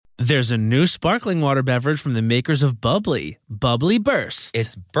There's a new sparkling water beverage from the makers of Bubbly, Bubbly Burst.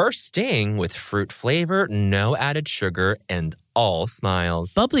 It's bursting with fruit flavor, no added sugar, and all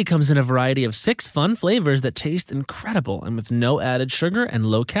smiles. Bubbly comes in a variety of 6 fun flavors that taste incredible, and with no added sugar and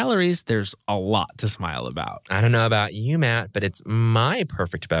low calories, there's a lot to smile about. I don't know about you, Matt, but it's my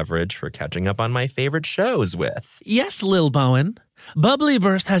perfect beverage for catching up on my favorite shows with. Yes, Lil Bowen. Bubbly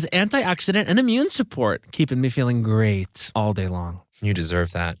Burst has antioxidant and immune support, keeping me feeling great all day long. You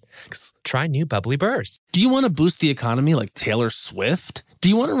deserve that. Try new Bubbly Burst. Do you want to boost the economy like Taylor Swift? Do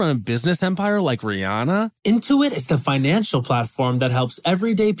you want to run a business empire like Rihanna? Intuit is the financial platform that helps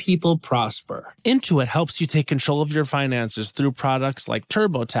everyday people prosper. Intuit helps you take control of your finances through products like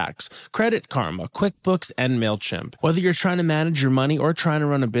TurboTax, Credit Karma, QuickBooks, and MailChimp. Whether you're trying to manage your money or trying to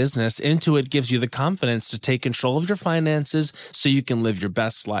run a business, Intuit gives you the confidence to take control of your finances so you can live your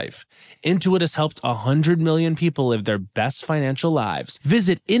best life. Intuit has helped 100 million people live their best financial lives.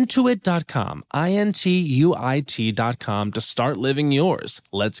 Visit Intuit.com, INTUIT.com to start living yours.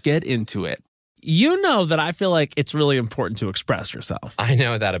 Let's get into it. You know that I feel like it's really important to express yourself. I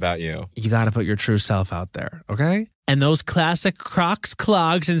know that about you. You got to put your true self out there, okay? And those classic Crocs,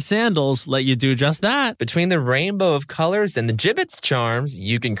 clogs, and sandals let you do just that. Between the rainbow of colors and the Jibbitz charms,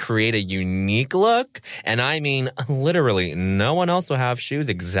 you can create a unique look. And I mean, literally, no one else will have shoes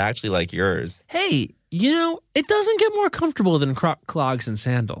exactly like yours. Hey, you know, it doesn't get more comfortable than Croc clogs and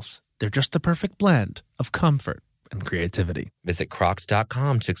sandals. They're just the perfect blend of comfort and creativity. Visit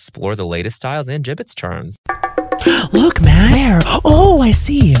crocs.com to explore the latest styles and Jibbitz charms. Look, man. Where? Oh, I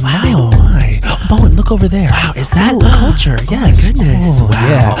see. Oh, my. Bowen, look over there. Wow, is that culture? Yes. Oh, my goodness. Oh, wow.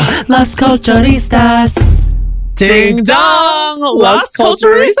 Yeah. Las Culturistas. Ding dong. Las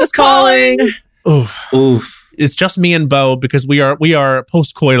Culturistas calling. Oof. It's just me and Bo because we are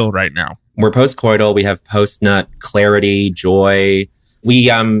post-coital right now. We're post-coital. We have post-nut clarity, joy. We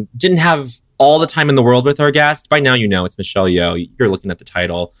didn't have all the time in the world with our guest. By now, you know, it's Michelle Yeoh. You're looking at the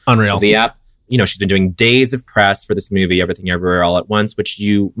title. Unreal. Of the app. You know, she's been doing days of press for this movie, Everything Everywhere All at Once, which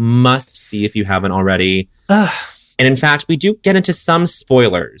you must see if you haven't already. And in fact, we do get into some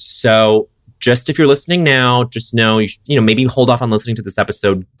spoilers. So just if you're listening now, just know, you know, maybe hold off on listening to this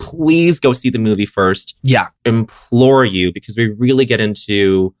episode. Please go see the movie first. Yeah. Implore you, because we really get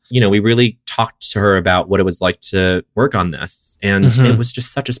into, you know, we really talked to her about what it was like to work on this. And it was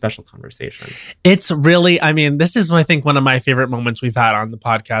just such a special conversation. It's really, I mean, this is, I think, one of my favorite moments we've had on the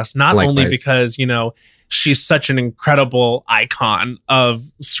podcast. Not only because, you know, she's such an incredible icon of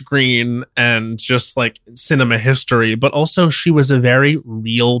screen and just like cinema history, but also she was a very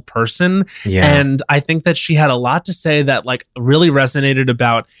real person. Yeah. And I think that she had a lot to say that like really resonated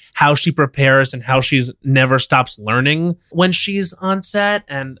about how she prepares and how she's never stops learning when she's on set.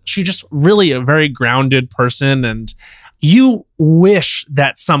 And she just really a very grounded person. And you wish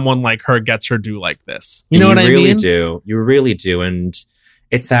that someone like her gets her due like this. You know what I mean? You really do. You really do. And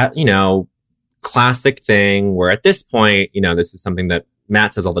it's that, you know, classic thing where at this point, you know, this is something that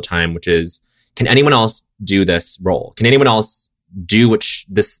Matt says all the time, which is, can anyone else do this role? Can anyone else do what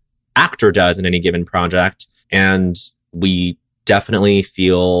this actor does in any given project? And we definitely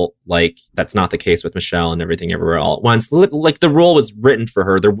feel like that's not the case with Michelle and Everything Everywhere All at Once. Like the role was written for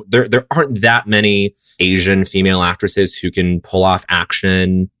her. There aren't that many Asian female actresses who can pull off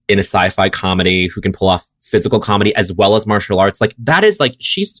action in a sci-fi comedy, who can pull off physical comedy as well as martial arts. Like that is like,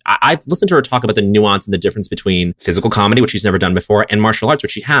 I've listened to her talk about the nuance and the difference between physical comedy, which she's never done before, and martial arts,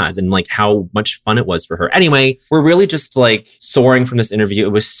 which she has, and like how much fun it was for her. Anyway, we're really just like soaring from this interview.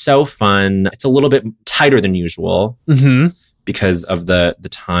 It was so fun. It's a little bit tighter than usual because of the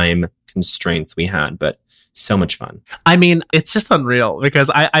time constraints we had, but so much fun. I mean, it's just unreal because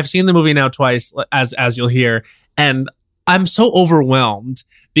I've seen the movie now twice, as you'll hear, and I'm so overwhelmed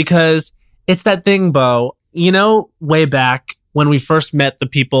because it's that thing, Bo, you know, way back when we first met the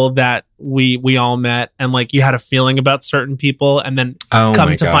people that we all met, and like you had a feeling about certain people and then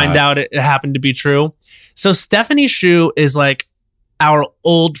come to find out it happened to be true. So Stephanie Hsu is like our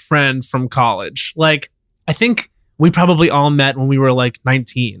old friend from college. Like, I think we probably all met when we were like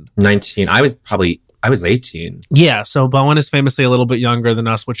 19. I was 18. Yeah, so Bowen is famously a little bit younger than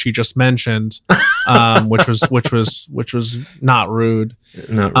us, which she just mentioned, which was not rude,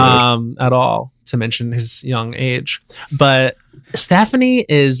 at all, to mention his young age. But Stephanie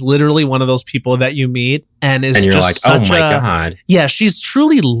is literally one of those people that you meet and you're just like, oh my God. Yeah, she's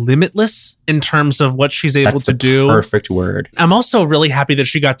truly limitless in terms of what she's able to do. Perfect word. I'm also really happy that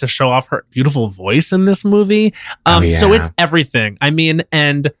she got to show off her beautiful voice in this movie. So it's everything. I mean,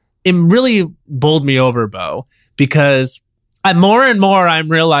 and it really bowled me over, Bo, because more and more I'm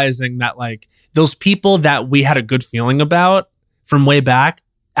realizing that like those people that we had a good feeling about from way back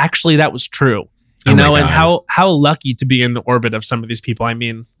actually that was true. You know, and how lucky to be in the orbit of some of these people. I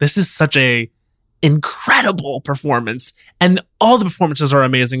mean, this is such a incredible performance, and all the performances are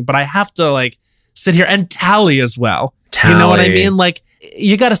amazing, but I have to like sit here and Tally as well. You know what I mean? Like,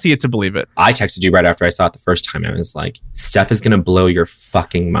 you got to see it to believe it. I texted you right after I saw it the first time. I was like, Steph is going to blow your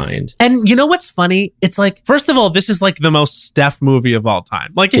fucking mind. And you know what's funny? It's like, first of all, this is like the most Steph movie of all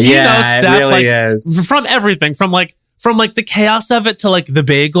time. Like, if you know Steph, it really is. From everything, from the chaos of it to like the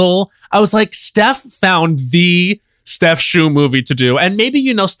bagel, I was like, Steph found the Steph Shue movie to do. And maybe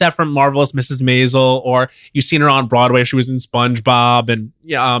you know Steph from Marvelous Mrs. Maisel, or you've seen her on Broadway. She was in SpongeBob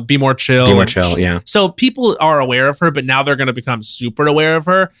and Be More Chill. Be More Chill, yeah. So people are aware of her, but now they're going to become super aware of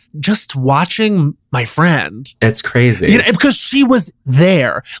her. Just watching My Friend. It's crazy. You know, because she was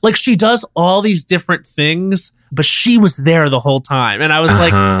there. Like, she does all these different things, but she was there the whole time. And I was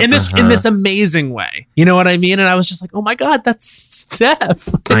like, in this amazing way. You know what I mean? And I was just like, oh my God, that's Steph.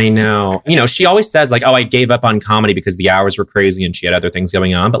 I know. You know, she always says like, oh, I gave up on comedy because the hours were crazy and she had other things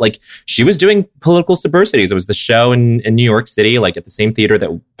going on. But like, she was doing Political Subversities. It was the show in New York City, like at the same theater that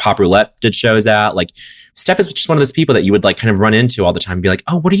Pop Roulette did shows at. Like, Steph is just one of those people that you would like kind of run into all the time and be like,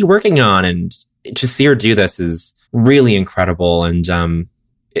 oh, what are you working on? And to see her do this is really incredible. And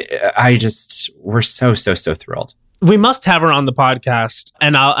we're so thrilled. We must have her on the podcast,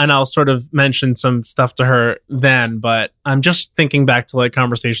 and I'll sort of mention some stuff to her then. But I'm just thinking back to like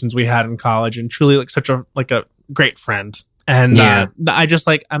conversations we had in college, and truly like such a great friend. And I just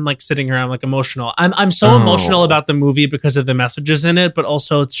like, I'm like sitting here, I'm like emotional. I'm so emotional about the movie because of the messages in it, but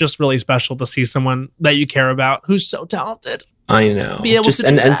also it's just really special to see someone that you care about who's so talented. I know, be able to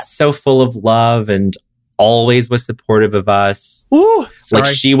and so full of love and always was supportive of us. Ooh, sorry. Like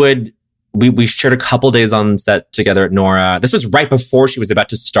she would. We shared a couple days on set together at Nora. This was right before she was about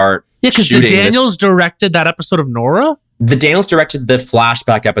to start shooting. Yeah, because the Daniels directed that episode of Nora? The Daniels directed the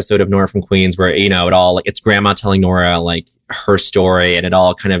flashback episode of Nora from Queens where, you know, it all, like, it's grandma telling Nora, like, her story, and it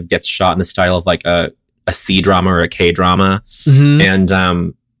all kind of gets shot in the style of, like, a C drama or a K drama. Mm-hmm.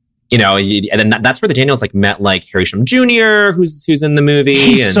 And, you know, and then that's where the Daniels, like, met, like, Harry Shum Jr., who's in the movie.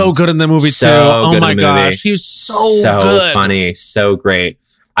 He's so good in the movie, too. Oh, my gosh. He's so good. Funny. So great.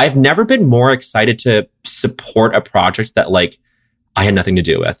 I've never been more excited to support a project that like I had nothing to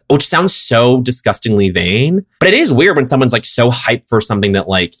do with, which sounds so disgustingly vain, but it is weird when someone's like so hyped for something that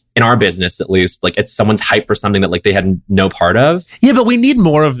like in our business, at least, like it's someone's hyped for something that like they had no part of. Yeah, but we need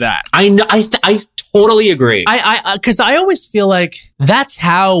more of that. I know. I totally agree. Because I always feel like that's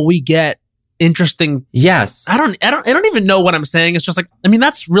how we get interesting. Yes. I don't even know what I'm saying. It's just like, I mean,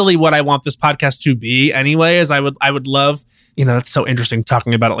 that's really what I want this podcast to be anyway, is I would love, you know, it's so interesting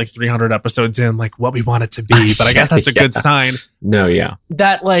talking about it like 300 episodes in, like what we want it to be. But I guess that's a good sign. No, yeah.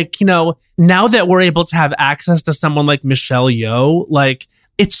 That like, you know, now that we're able to have access to someone like Michelle Yeoh, like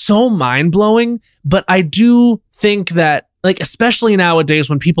it's so mind blowing. But I do think that like, especially nowadays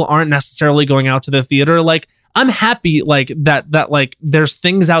when people aren't necessarily going out to the theater, like I'm happy like that like there's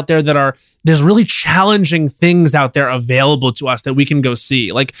things out there there's really challenging things out there available to us that we can go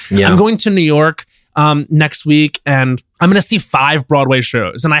see. Like I'm going to New York next week, and I'm going to see 5 Broadway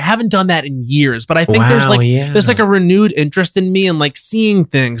shows, and I haven't done that in years, but I think there's like a renewed interest in me and like seeing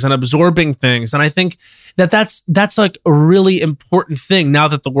things and absorbing things. And I think that's like a really important thing now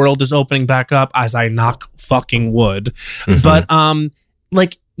that the world is opening back up, as I knock fucking wood. Mm-hmm. But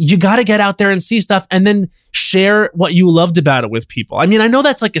like you got to get out there and see stuff and then share what you loved about it with people. I mean, I know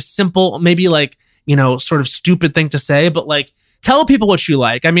that's like a simple, maybe like, you know, sort of stupid thing to say, but like tell people what you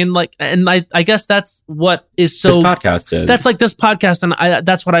like. I mean, like, and I guess that's what is so... This podcast is. That's like this podcast, and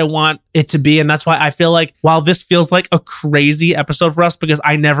that's what I want it to be. And that's why I feel like, while this feels like a crazy episode for us, because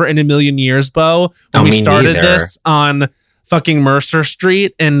I never in a million years, Bo, when we started this on fucking Mercer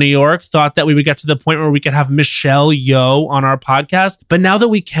Street in New York, thought that we would get to the point where we could have Michelle Yeoh on our podcast. But now that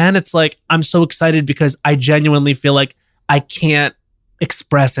we can, it's like, I'm so excited because I genuinely feel like I can't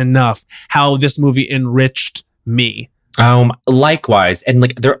express enough how this movie enriched me. Likewise. And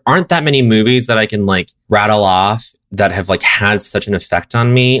like, there aren't that many movies that I can like rattle off that have like had such an effect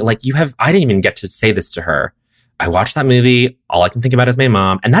on me. Like I didn't even get to say this to her. I watched that movie. All I can think about is my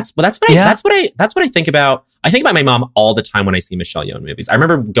mom. And that's what I think about. I think about my mom all the time when I see Michelle Yeoh in movies. I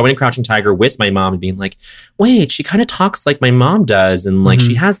remember going to Crouching Tiger with my mom and being like, wait, she kind of talks like my mom does. And like,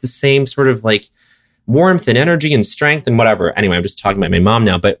 she has the same sort of like warmth and energy and strength and whatever. Anyway, I'm just talking about my mom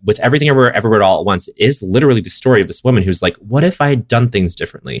now, but with Everything Everywhere All at Once is literally the story of this woman who's like, what if I had done things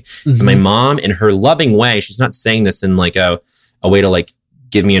differently? Mm-hmm. And my mom, in her loving way, she's not saying this in like a way to like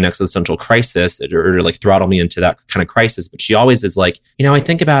give me an existential crisis or like throttle me into that kind of crisis. But she always is like, you know, I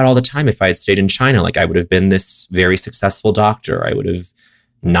think about all the time, if I had stayed in China, like I would have been this very successful doctor. I would have,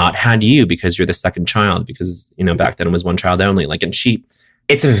 not had you because you're the second child, because, you know, back then it was one child only. Like, and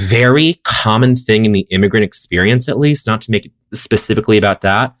it's a very common thing in the immigrant experience, at least, not to make it specifically about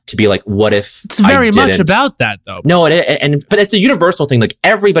that, to be like, what if It's very much about that, though. No, but it's a universal thing. Like,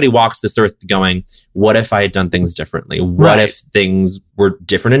 everybody walks this earth going, what if I had done things differently? What if things were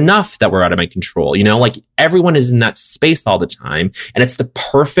different enough that were out of my control? You know, like, everyone is in that space all the time. And it's the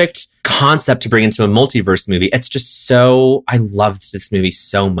perfect concept to bring into a multiverse movie. It's just so, I loved this movie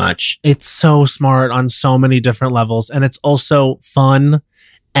so much. It's so smart on so many different levels. And it's also fun.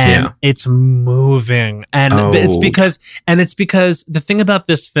 And it's moving. And it's because the thing about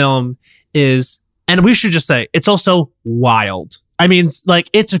this film is, and we should just say, it's also wild. I mean, like,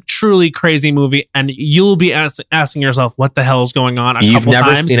 it's a truly crazy movie, and you'll be asking yourself, what the hell is going on? You've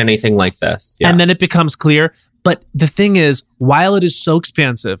never seen anything like this. Yeah. And then it becomes clear. But the thing is, while it is so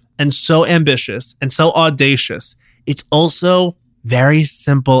expansive and so ambitious and so audacious, it's also very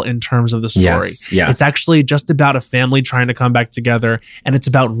simple in terms of the story. Yes. It's actually just about a family trying to come back together, and it's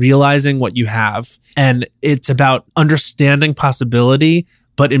about realizing what you have, and it's about understanding possibility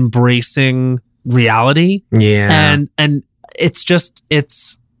but embracing reality. Yeah. And it's just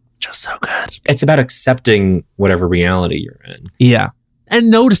so good. It's about accepting whatever reality you're in. Yeah.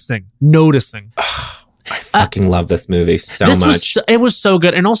 And noticing. I fucking love this movie so much. It was so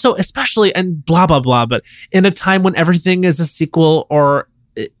good. And also, especially, and blah, blah, blah, but in a time when everything is a sequel or,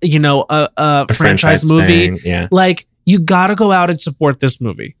 you know, a franchise movie, like, you gotta go out and support this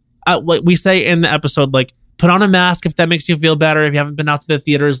movie. Like we say in the episode, like, put on a mask if that makes you feel better. If you haven't been out to the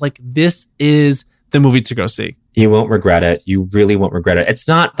theaters, like, this is the movie to go see. You won't regret it. You really won't regret it. It's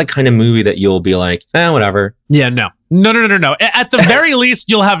not the kind of movie that you'll be like, whatever. Yeah, no. At the very least,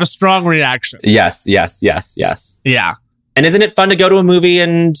 you'll have a strong reaction. Yes. Yeah. And isn't it fun to go to a movie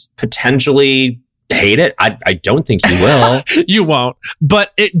and potentially hate it? I don't think you will. You won't.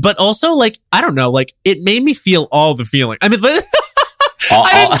 But also, like, I don't know, like, it made me feel all the feeling. I mean,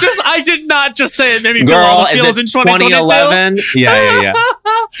 I did not just say it made me feel all the feels in 2011. Yeah.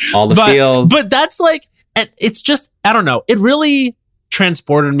 All the feels. But that's like, it's just, I don't know. It really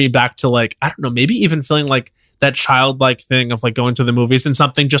transported me back to, like, I don't know, maybe even feeling like that childlike thing of, like, going to the movies and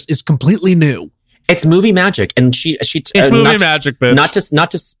something just is completely new. It's movie magic. And it's movie magic, bitch.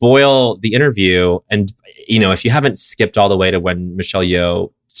 Not to spoil the interview. And, you know, if you haven't skipped all the way to when Michelle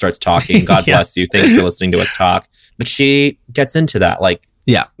Yeoh starts talking, God bless you. Thanks for listening to us talk. But she gets into that, like,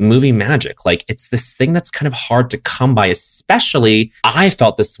 movie magic. Like, it's this thing that's kind of hard to come by, especially I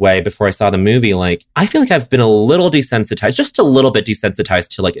felt this way before I saw the movie. Like, I feel like I've been a little desensitized, just a little bit desensitized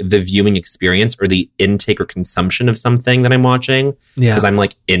to, like, the viewing experience or the intake or consumption of something that I'm watching. Because I'm,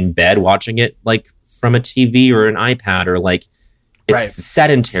 like, in bed watching it, like, from a TV or an iPad, or, like, it's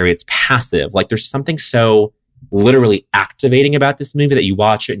sedentary, it's passive. Like, there's something so literally activating about this movie that you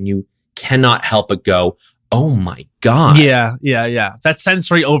watch it and you cannot help but go, oh my God. Yeah. That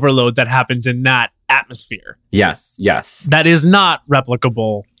sensory overload that happens in that atmosphere. Yes. That is not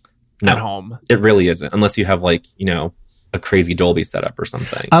replicable at home. It really isn't. Unless you have, like, you know, a crazy Dolby setup or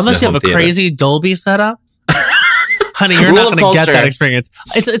something. Unless you have a crazy Dolby setup. Honey, you're not going to get that experience.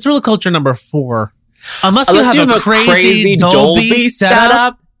 It's rule of culture number 4. Unless you have a crazy Dolby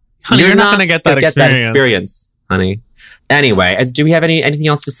setup, honey, you're not going to get that experience. Honey. Anyway, do we have anything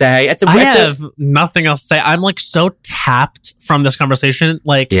else to say? I have nothing else to say. I'm, like, so tapped from this conversation.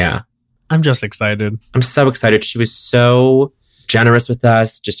 Like, I'm just excited. I'm so excited. She was so generous with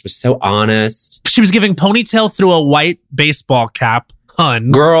us. Just was so honest. She was giving ponytail through a white baseball cap.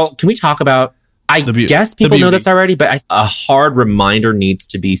 Hun. Girl, can we talk about, I guess people know this already, but a hard reminder needs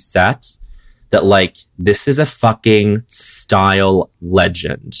to be set that, like, this is a fucking style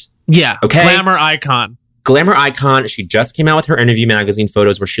legend. Yeah. Okay. Glamour icon. She just came out with her interview magazine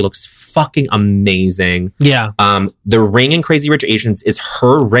photos where she looks fucking amazing. Yeah. The ring in Crazy Rich Asians is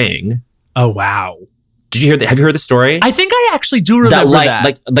her ring. Oh, wow. Did you hear that? Have you heard the story? I think I actually do remember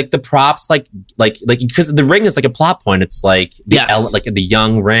that. Like the props, like because the ring is like a plot point. It's like the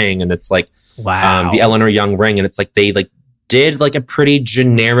young ring, and it's like the Eleanor Young ring, and it's like they like did like a pretty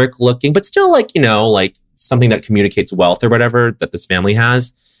generic looking, but still, like, you know, like something that communicates wealth or whatever that this family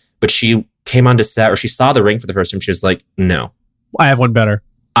has. But she came onto set, or she saw the ring for the first time. She was like, no. I have one better.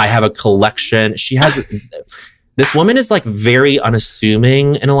 I have a collection. She has... This woman is, like, very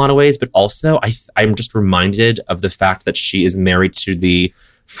unassuming in a lot of ways, but also I'm just reminded of the fact that she is married to the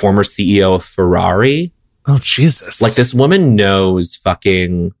former CEO of Ferrari. Oh, Jesus. Like, this woman knows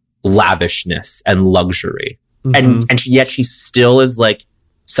fucking lavishness and luxury. Mm-hmm. And yet she still is, like,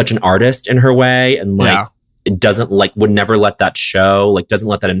 such an artist in her way, and, like... It doesn't, like, would never let that show, like, doesn't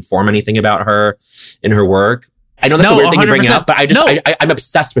let that inform anything about her in her work. I know that's a weird thing to bring 100%. up, but I'm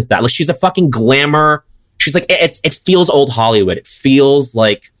obsessed with that. Like, she's a fucking glamour. She's like, it feels old Hollywood. It feels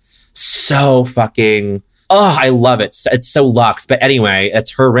like so fucking, oh, I love it. It's so luxe. But anyway,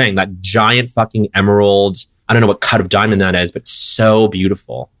 it's her ring, that giant fucking emerald. I don't know what cut of diamond that is, but so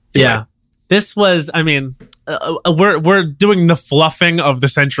beautiful. Anyway. Yeah. This was, I mean, we're doing the fluffing of the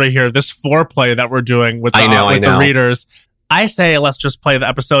century here. This foreplay that we're doing with the readers. I say, let's just play the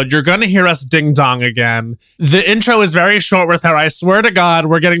episode. You're going to hear us ding dong again. The intro is very short with her. I swear to God,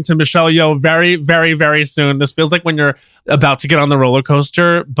 we're getting to Michelle Yeoh very, very, very soon. This feels like when you're about to get on the roller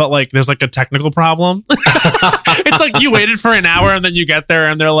coaster, but like there's like a technical problem. It's like you waited for an hour and then you get there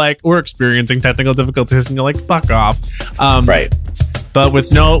and they're like, we're experiencing technical difficulties. And you're like, fuck off. Right. But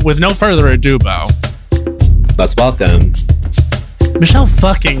with no further ado, Bo, let's welcome Michelle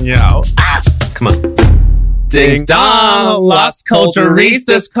fucking Yeoh. Come on. Ding dong, Las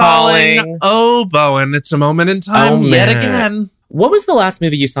Culturistas calling. Oh, Bowen, it's a moment in time yet again. What was the last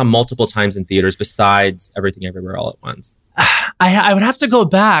movie you saw multiple times in theaters besides Everything Everywhere All at Once? I would have to go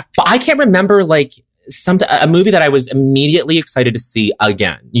back. But I can't remember like a movie that I was immediately excited to see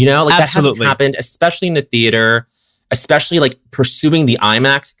again. You know, like Absolutely. That hasn't happened, especially in the theater, especially like pursuing the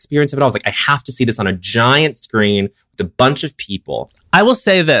IMAX experience of it. I was like, I have to see this on a giant screen with a bunch of people. I will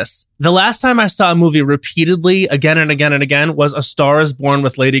say this. The last time I saw a movie repeatedly again and again and again was A Star is Born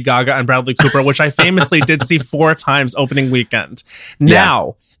with Lady Gaga and Bradley Cooper, which I famously did see 4 times opening weekend.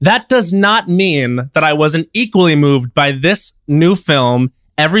 Now, that does not mean that I wasn't equally moved by this new film,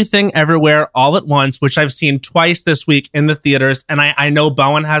 Everything Everywhere All at Once, which I've seen twice this week in the theaters. And I know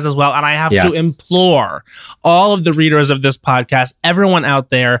Bowen has as well. And I have to implore all of the readers of this podcast, everyone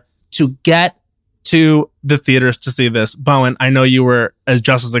out there, to get to the theaters to see this. Bowen, I know you were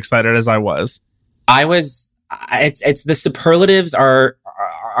just as excited as I was. I was. It's the superlatives are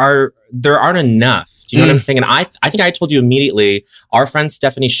there aren't enough. Do you know what I'm saying? And I think I told you immediately. Our friend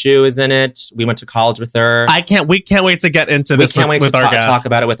Stephanie Hsu is in it. We went to college with her. We can't wait to get into this. We can't wait to talk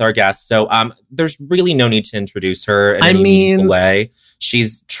about it with our guests. So there's really no need to introduce her in any meaningful way.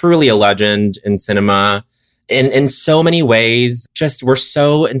 She's truly a legend in cinema. In so many ways, just we're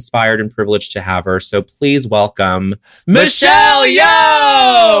so inspired and privileged to have her. So please welcome Michelle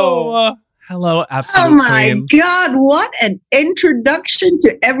Yeoh! Hello, absolute Oh my queen. God, what an introduction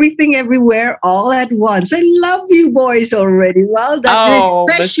to Everything Everywhere All at Once. I love you boys already. Well done,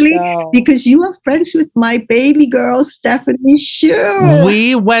 especially because you are friends with my baby girl, Stephanie Hsu.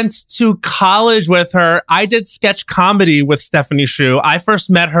 We went to college with her. I did sketch comedy with Stephanie Hsu. I first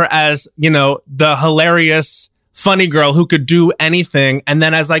met her as, the hilarious, funny girl who could do anything. And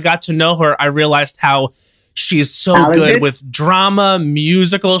then as I got to know her, I realized how she's so good with drama,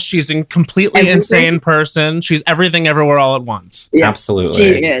 musical. She's a completely insane person. She's Everything Everywhere All at Once. Yeah, absolutely.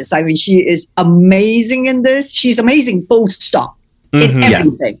 She is. I mean, she is amazing in this. She's amazing, full stop, in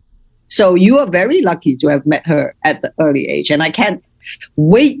everything. Yes. So you are very lucky to have met her at the early age. And I can't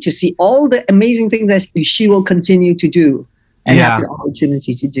wait to see all the amazing things that she will continue to do and have the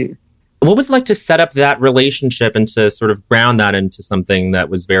opportunity to do. What was it like to set up that relationship and to sort of ground that into something that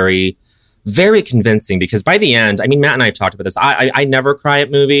was very, very convincing? Because by the end, I mean, Matt and I have talked about this. I never cry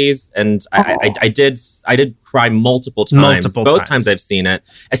at movies, and I did cry multiple times. Both times I've seen it,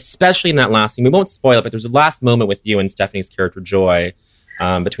 especially in that last scene. We won't spoil it, but there's a last moment with you and Stephanie's character Joy,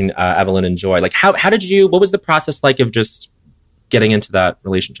 between Evelyn and Joy. Like, how did you? What was the process like of just getting into that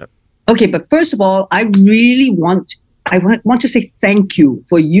relationship? Okay, but first of all, I want to say thank you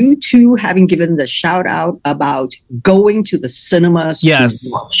for you two having given the shout out about going to the cinemas to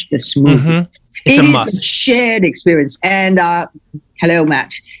watch this movie. Mm-hmm. It's a must. A shared experience. And hello,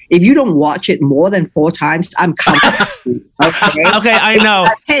 Matt. If you don't watch it more than 4 times, I'm coming. Okay. Okay, I know.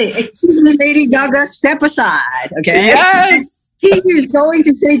 Hey, excuse me, Lady Gaga, step aside. Okay. Yes. He is going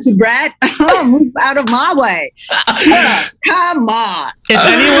to say to Brad, move out of my way. Come on. If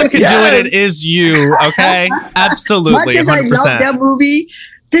anyone could do it, it is you, okay? Absolutely, 100%. Much as I love that movie,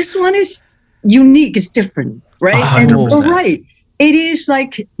 this one is unique. It's different, right? 100%. And you're right. It is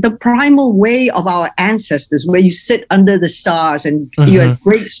like the primal way of our ancestors, where you sit under the stars and you have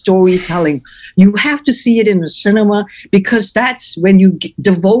great storytelling. You have to see it in the cinema because that's when you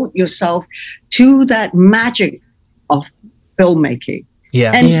devote yourself to that magic of filmmaking.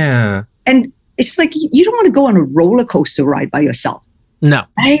 And it's like you don't want to go on a roller coaster ride by yourself. No.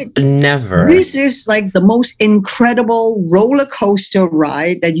 Right? Never. This is like the most incredible roller coaster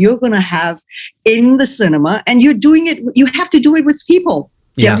ride that you're going to have in the cinema, and you're doing it. You have to do it with people.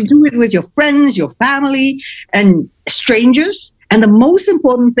 You have to do it with your friends, your family, and strangers. And the most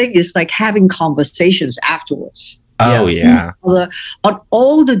important thing is like having conversations afterwards. Oh, yeah. On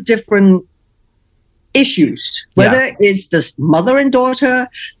all the different issues, whether it's the mother and daughter,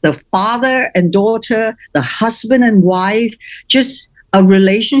 the father and daughter, the husband and wife, just a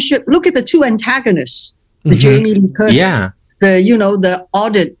relationship. Look at the two antagonists, the Jamie Lee Curtis, the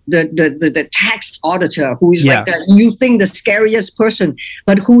audit, the tax auditor, who is like you think the scariest person,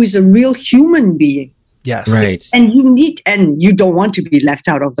 but who is a real human being. Yes. Right. And you don't want to be left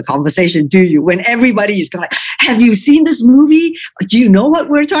out of the conversation, do you? When everybody is going, have you seen this movie? Do you know what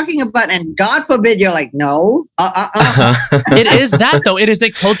we're talking about? And God forbid you're like, no. It is that, though. It is a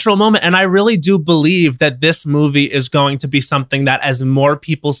cultural moment. And I really do believe that this movie is going to be something that as more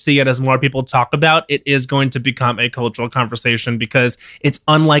people see it, as more people talk about, it is going to become a cultural conversation because it's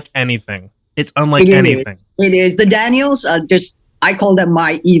unlike anything. It's unlike anything. It is. The Daniels are just, I call them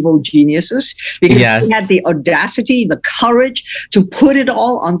my evil geniuses because they had the audacity, the courage to put it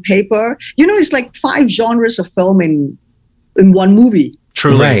all on paper. It's like 5 genres of film in one movie.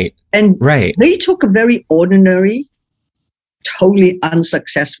 Truly. Right. And they took a very ordinary, totally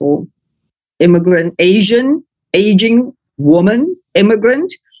unsuccessful aging woman,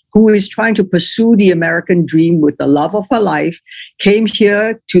 immigrant, who is trying to pursue the American dream with the love of her life, came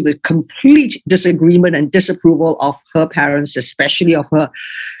here to the complete disagreement and disapproval of her parents, especially of her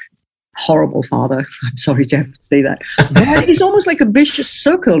horrible father. I'm sorry to have to say that. But it's almost like a vicious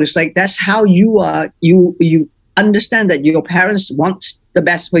circle. It's like that's how you are. You understand that your parents want the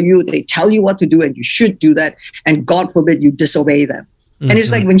best for you. They tell you what to do and you should do that. And God forbid you disobey them. And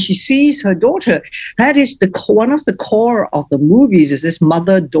it's like when she sees her daughter, that is one of the core of the movies is this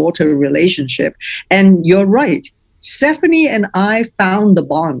mother-daughter relationship. And you're right. Stephanie and I found the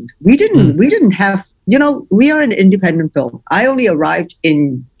bond. We didn't have, we are an independent film. I only arrived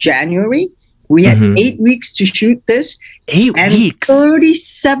in January. We had 8 weeks to shoot this. 8 weeks?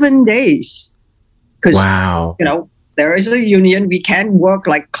 37 days. Wow. There is a union. We can't work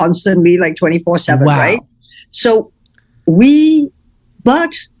like constantly, like 24/7, right? So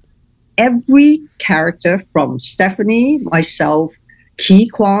but every character from Stephanie, myself, Ki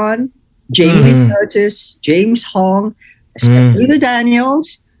Kwan, Jamie Lee Curtis, James Hong, especially the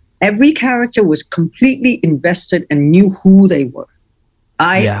Daniels, every character was completely invested and knew who they were.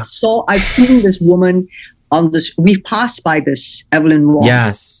 I've seen this woman we passed by this Evelyn Wong.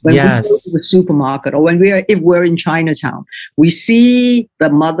 When we go to the supermarket or if we're in Chinatown, we see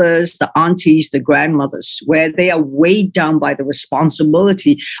the mothers, the aunties, the grandmothers, where they are weighed down by the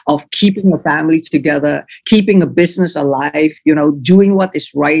responsibility of keeping a family together, keeping a business alive, doing what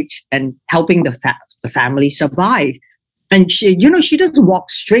is right and helping the family survive. And she doesn't walk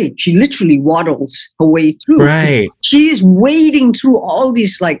straight. She literally waddles her way through. Right. She is wading through all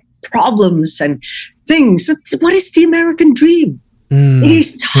these like problems and things. What is the American dream? It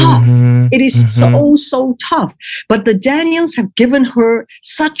is tough. It is so tough. But the Daniels have given her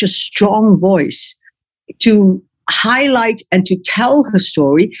such a strong voice to highlight and to tell her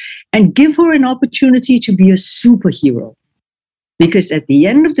story and give her an opportunity to be a superhero. Because at the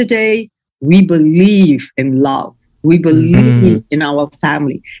end of the day, we believe in love. We believe in our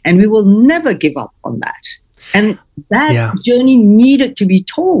family. And we will never give up on that. And that journey needed to be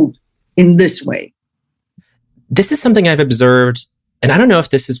told in this way. This is something I've observed, and I don't know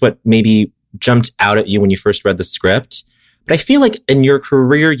if this is what maybe jumped out at you when you first read the script, but I feel like in your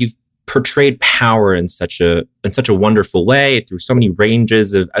career, you've portrayed power in such a wonderful way through so many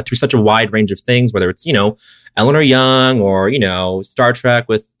through such a wide range of things, whether it's, Eleanor Young or, Star Trek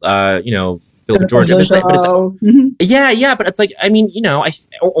with, Philip George. But it's like, but it's like, I mean,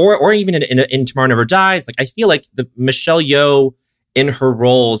 or even in Tomorrow Never Dies, like I feel like the Michelle Yeoh in her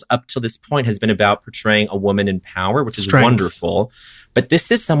roles up to this point has been about portraying a woman in power, which is wonderful. But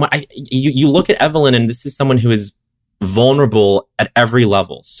this is someone, you look at Evelyn and this is someone who is vulnerable at every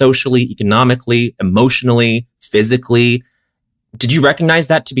level, socially, economically, emotionally, physically. Did you recognize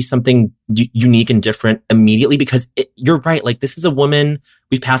that to be something unique and different immediately? Because you're right, like this is a woman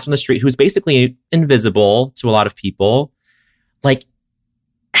we've passed on the street who is basically invisible to a lot of people. Like,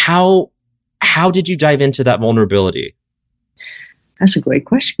 how did you dive into that vulnerability? That's a great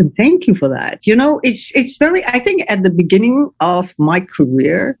question. Thank you for that. It's very, I think at the beginning of my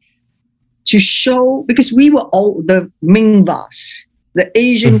career to show, because we were all the Mingvas, the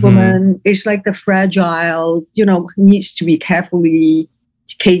Asian woman is like the fragile, needs to be carefully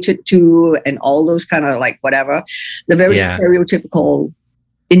catered to and all those kind of like whatever, the very stereotypical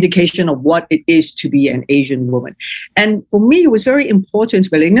indication of what it is to be an Asian woman. And for me, it was very important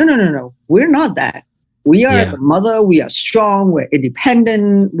to be like, no, we're not that. We are the mother, we are strong, we're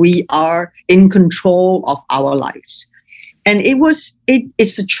independent, we are in control of our lives. And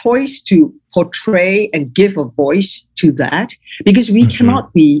it's a choice to portray and give a voice to that because we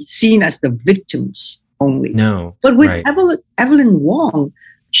cannot be seen as the victims only. No. But with right. Evelyn Wong,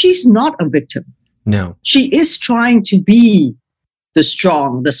 she's not a victim. No. She is trying to be the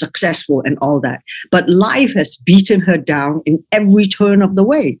strong, the successful, and all that. But life has beaten her down in every turn of the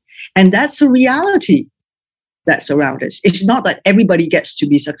way. And that's the reality that's around us. It's not that everybody gets to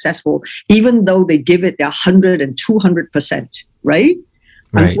be successful, even though they give it their 100 and 200%, right?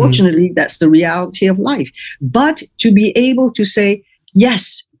 Right. Unfortunately, that's the reality of life. But to be able to say,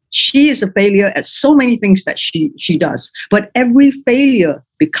 yes, she is a failure at so many things that she does, but every failure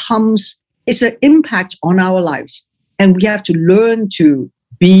it's an impact on our lives. And we have to learn to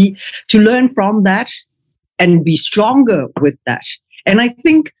learn from that and be stronger with that. And I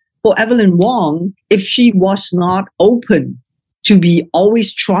think for Evelyn Wong, if she was not open to be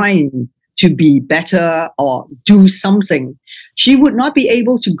always trying to be better or do something, she would not be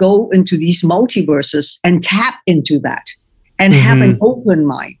able to go into these multiverses and tap into that and have an open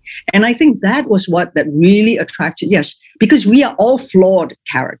mind. And I think that was what that really attracted. Yes, because we are all flawed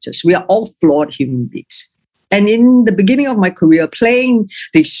characters. We are all flawed human beings. And in the beginning of my career, playing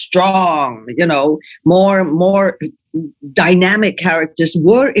the strong, more dynamic characters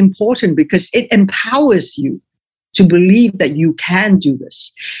were important because it empowers you to believe that you can do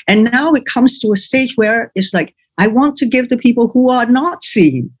this. And now it comes to a stage where it's like, I want to give the people who are not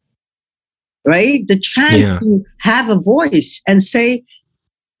seen, right, the chance to have a voice and say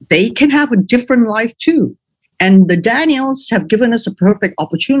they can have a different life too. And the Daniels have given us a perfect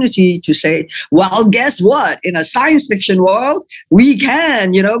opportunity to say, well, guess what? In a science fiction world, we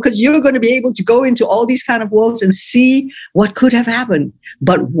can, because you're going to be able to go into all these kind of worlds and see what could have happened.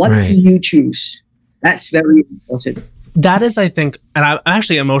 But what do you choose? That's very important. That is, I think, and I'm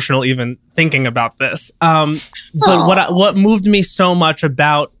actually emotional even thinking about this. But what moved me so much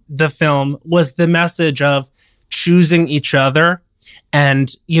about the film was the message of choosing each other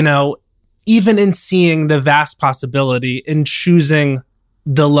and, even in seeing the vast possibility in choosing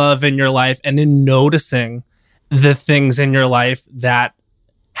the love in your life and in noticing the things in your life that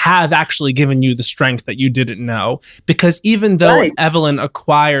have actually given you the strength that you didn't know. Because even though Evelyn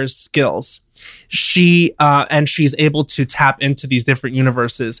acquires skills, she's able to tap into these different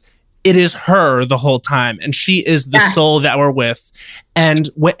universes, it is her the whole time. And she is the soul that we're with.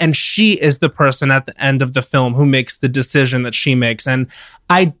 And she is the person at the end of the film who makes the decision that she makes. And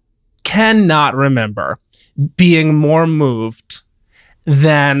I cannot remember being more moved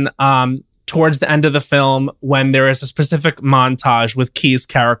than towards the end of the film when there is a specific montage with Key's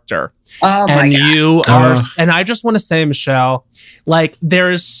character. Oh my God. You are, and I just want to say, Michelle, like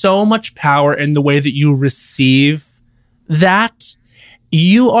there is so much power in the way that you receive that.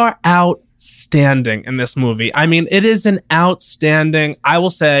 You are outstanding in this movie. I mean, it is an outstanding, I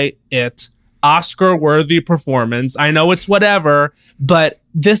will say it, Oscar-worthy performance. I know it's whatever, but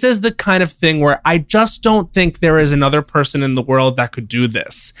this is the kind of thing where I just don't think there is another person in the world that could do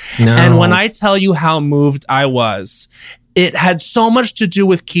this. No. And when I tell you how moved I was, it had so much to do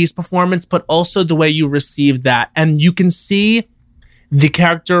with Key's performance, but also the way you received that. And you can see the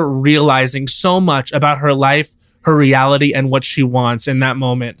character realizing so much about her life, her reality, and what she wants in that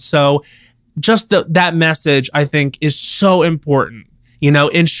moment. So just that message, I think, is so important,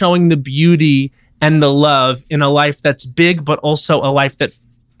 in showing the beauty and the love in a life that's big, but also a life that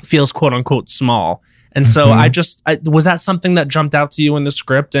feels quote unquote small. And so was that something that jumped out to you in the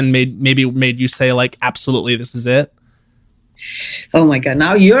script and made you say like, absolutely, this is it? Oh my God.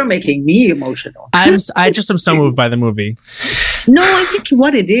 Now you're making me emotional. I just am so moved by the movie. No, I think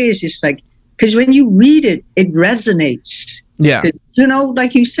what it is like, because when you read it, it resonates. Yeah.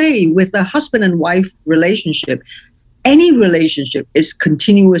 Like you say, with a husband and wife relationship, any relationship is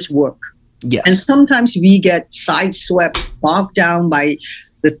continuous work. Yes. And sometimes we get sideswept, bogged down by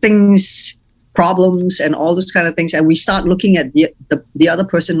the things, problems, and all those kind of things. And we start looking at the other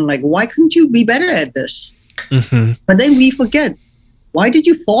person and like, why couldn't you be better at this? Mm-hmm. But then we forget, why did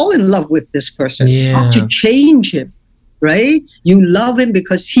you fall in love with this person? Not to change him, right? You love him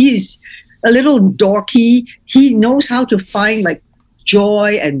because he's a little dorky. He knows how to find like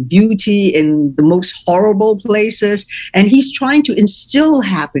joy and beauty in the most horrible places. And he's trying to instill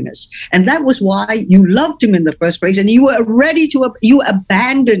happiness. And that was why you loved him in the first place. And you were ready you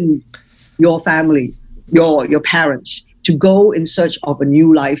abandoned your family, your parents, to go in search of a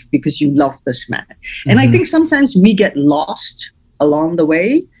new life because you love this man. And I think sometimes we get lost along the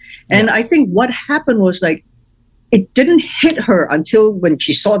way. And I think what happened was like, it didn't hit her until when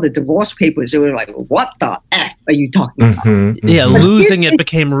she saw the divorce papers. It was like, what the F are you talking about? Yeah, but losing it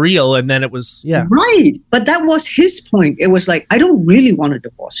became real. And then it was, Right. But that was his point. It was like, I don't really want a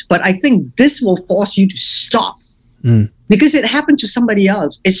divorce, but I think this will force you to stop. because it happened to somebody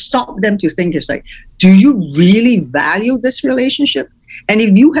else. It stopped them to think, it's like, do you really value this relationship? And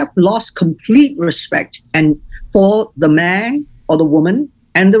if you have lost complete respect and for the man or the woman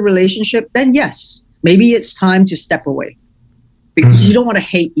and the relationship, then yes, maybe it's time to step away, because you don't want to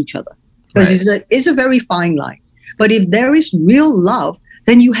hate each other, because it's a very fine line. But if there is real love,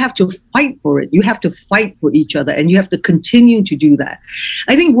 then you have to fight for it. You have to fight for each other, and you have to continue to do that.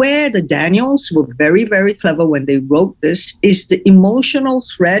 I think where the Daniels were very, very clever when they wrote this is the emotional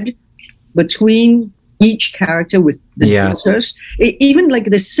thread between each character with the daughters. Even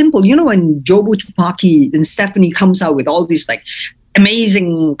like the simple, when Jobu Tupaki and Stephanie comes out with all these like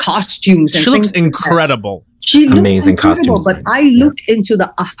amazing costumes. And she looks incredible. She looks amazing incredible, costumes. but I looked into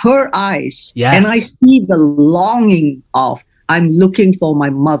her eyes, and I see the longing of, I'm looking for my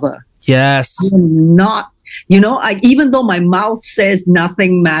mother. Yes. I'm not, even though my mouth says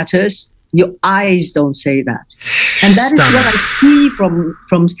nothing matters, your eyes don't say that. And that is what I see from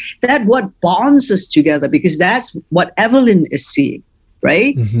that, what bonds us together, because that's what Evelyn is seeing,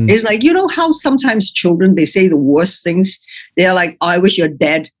 right? It's like, how sometimes children, they say the worst things. They're like, oh, I wish you're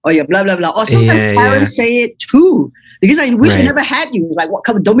dead, or you're blah, blah, blah. Or sometimes parents say it too. Because I wish I never had you. It's like, what?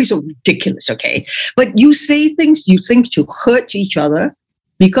 Come on, don't be so ridiculous, okay? But you say things you think to hurt each other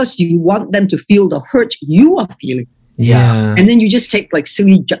because you want them to feel the hurt you are feeling. Yeah. And then you just take like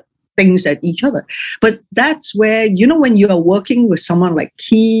silly things at each other. But that's where, when you are working with someone like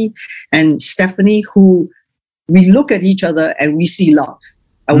Key and Stephanie, who we look at each other and we see love.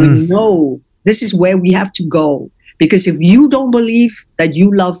 And we know this is where we have to go. Because if you don't believe that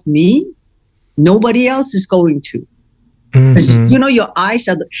you love me, nobody else is going to. Your eyes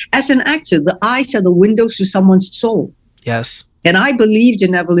are, as an actor, the eyes are the windows to someone's soul. Yes. And I believed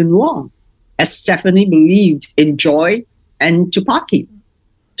in Evelyn Wong, as Stephanie believed in Joy and Tupaki.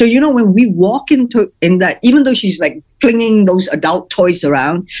 So, when we walk in that, even though she's like flinging those adult toys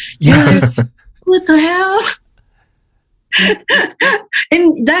around, yes, what the hell?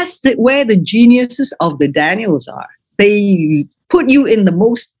 And that's where the geniuses of the Daniels are. They put you in the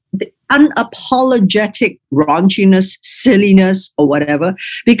most unapologetic raunchiness, silliness, or whatever,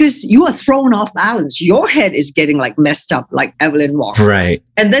 because you are thrown off balance. Your head is getting like messed up, like Evelyn Wong. Right.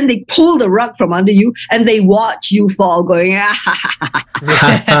 And then they pull the rug from under you and they watch you fall, going,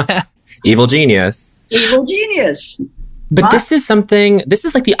 Evil genius. Evil genius. But this is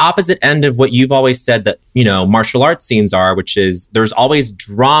like the opposite end of what you've always said that, martial arts scenes are, which is there's always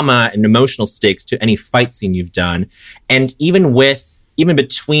drama and emotional stakes to any fight scene you've done. And even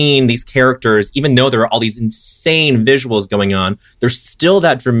between these characters, even though there are all these insane visuals going on, there's still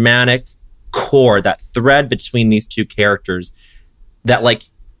that dramatic core, that thread between these two characters that like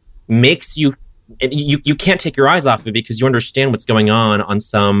makes you can't take your eyes off of it, because you understand what's going on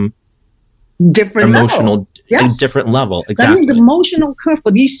some different emotional different level. Exactly. I mean, the emotional curve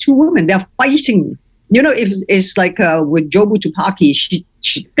for these two women, they're fighting. If it's like with Jobu Tupaki, she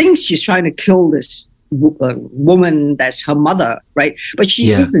thinks she's trying to kill this woman that's her mother, right? But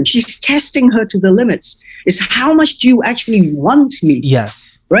she isn't. She's testing her to the limits. It's how much do you actually want me?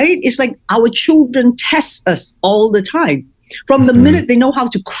 Yes. Right? It's like our children test us all the time. From the minute they know how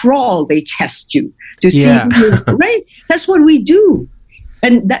to crawl, they test you to see, right? That's what we do.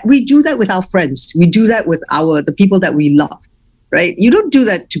 And that we do that with our friends. We do that with the people that we love, right? You don't do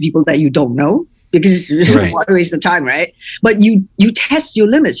that to people that you don't know, because why waste the time, right? But you test your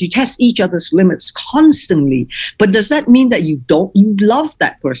limits. You test each other's limits constantly. But does that mean that you love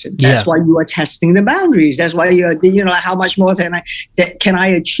that person? That's why you are testing the boundaries. That's why you're, how much more can I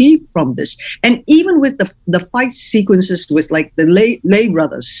achieve from this? And even with the fight sequences with like the Lay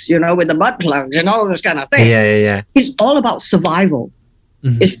brothers, with the butt plugs and all this kind of thing. Yeah. It's all about survival.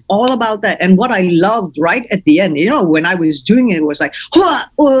 It's all about that. And what I loved right at the end, when I was doing it, was like,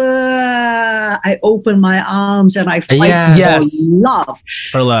 I open my arms and I fight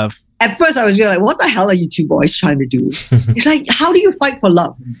for love. At first I was really like, what the hell are you two boys trying to do? It's like, how do you fight for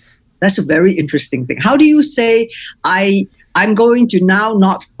love? That's a very interesting thing. How do you say, I'm going to now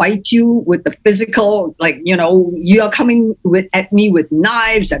not fight you with the physical, like, you're coming at me with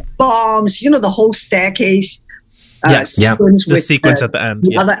knives and bombs, the whole staircase. The sequence at the end.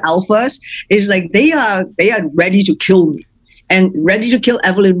 The other alphas is like they are ready to kill me and ready to kill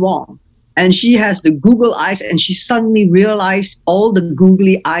Evelyn Wong. And she has the Google eyes, and she suddenly realized all the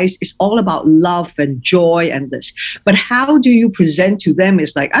googly eyes is all about love and joy and this. But how do you present to them?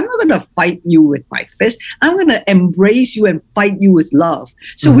 It's like, I'm not going to fight you with my fist. I'm going to embrace you and fight you with love.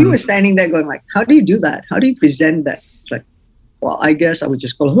 So we were standing there going like, how do you do that? How do you present that? Well, I guess I would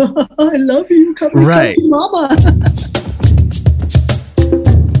just go, I love you. Come mama.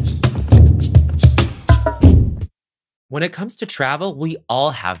 When it comes to travel, we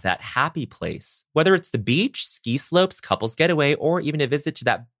all have that happy place. Whether it's the beach, ski slopes, couples getaway, or even a visit to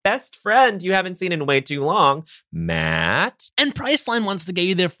that best friend you haven't seen in way too long, Matt. And Priceline wants to get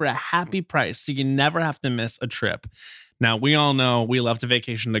you there for a happy price, so you never have to miss a trip. Now, we all know we love to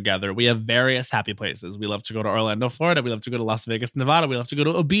vacation together. We have various happy places. We love to go to Orlando, Florida. We love to go to Las Vegas, Nevada. We love to go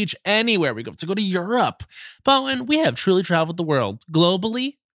to a beach anywhere. We love to go to Europe. But when we have truly traveled the world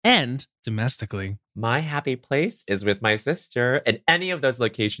globally and domestically. My happy place is with my sister in any of those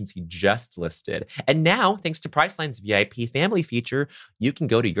locations he just listed. And now, thanks to Priceline's VIP family feature, you can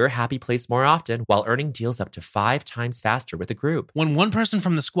go to your happy place more often while earning deals up to 5 times faster with a group. When one person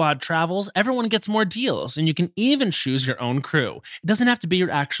from the squad travels, everyone gets more deals, and you can even choose your own crew. It doesn't have to be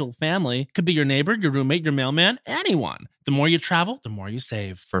your actual family. It could be your neighbor, your roommate, your mailman, anyone. The more you travel, the more you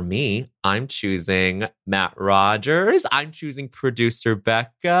save. For me, I'm choosing Matt Rogers. I'm choosing producer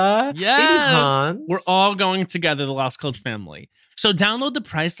Becca. Yes! Baby Hans. We're all going together, the Lost Coach family. So download the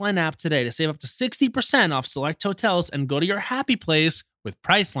Priceline app today to save up to 60% off select hotels and go to your happy place with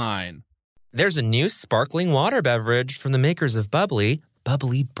Priceline. There's a new sparkling water beverage from the makers of Bubbly,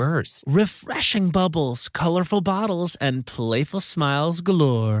 Bubbly Burst. Refreshing bubbles, colorful bottles, and playful smiles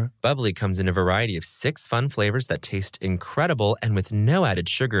galore. Bubbly comes in a variety of 6 fun flavors that taste incredible, and with no added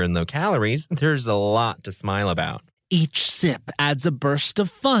sugar and low calories, there's a lot to smile about. Each sip adds a burst of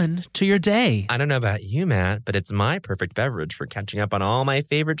fun to your day. I don't know about you, Matt, but it's my perfect beverage for catching up on all my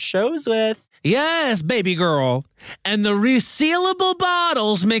favorite shows with. Yes, baby girl. And the resealable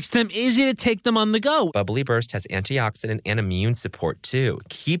bottles makes them easy to take them on the go. Bubbly Burst has antioxidant and immune support too,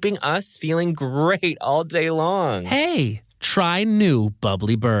 keeping us feeling great all day long. Hey, try new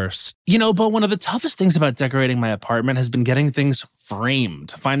Bubbly Burst. You know, but one of the toughest things about decorating my apartment has been getting things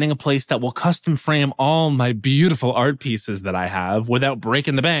framed. Finding a place that will custom frame all my beautiful art pieces that I have without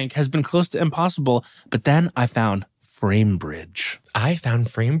breaking the bank has been close to impossible. But then I found FrameBridge. I found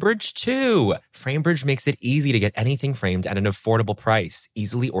FrameBridge too. FrameBridge makes it easy to get anything framed at an affordable price.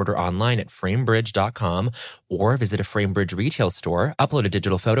 Easily order online at framebridge.com or visit a FrameBridge retail store, upload a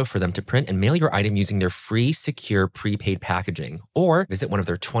digital photo for them to print and mail your item using their free, secure, prepaid packaging. Or visit one of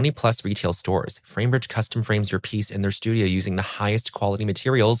their 20-plus retail stores. FrameBridge custom frames your piece in their studio using the highest quality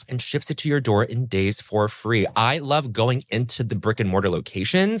materials and ships it to your door in days for free. I love going into the brick and mortar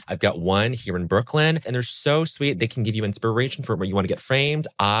locations. I've got one here in Brooklyn, and they're so sweet. They can give you inspiration for where you want to get framed.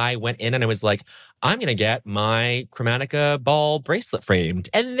 I went in and I was like, I'm going to get my Chromatica ball bracelet framed.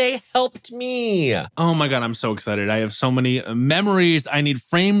 And they helped me. Oh my God, I'm so excited. I have so many memories I need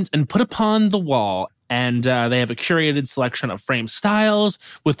framed and put upon the wall. And they have a curated selection of frame styles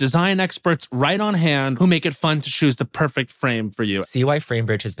with design experts right on hand who make it fun to choose the perfect frame for you. See why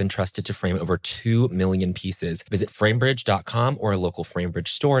FrameBridge has been trusted to frame over 2 million pieces. Visit framebridge.com or a local FrameBridge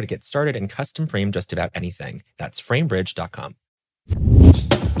store to get started and custom frame just about anything. That's framebridge.com.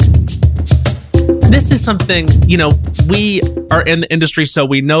 This is something, you know, we are in the industry, so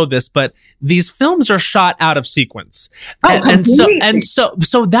we know this, but these films are shot out of sequence. And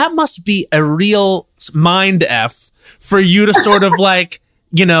so that must be a real mind F for you to sort of like,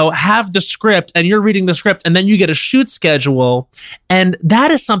 you know, have the script and you're reading the script and then you get a shoot schedule. And that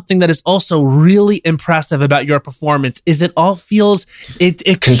is something that is also really impressive about your performance is it all feels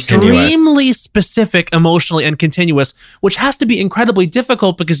extremely specific emotionally and continuous, which has to be incredibly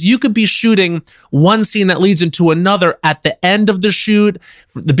difficult because you could be shooting one scene that leads into another at the end of the shoot,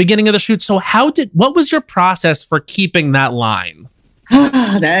 the beginning of the shoot. So what was your process for keeping that line?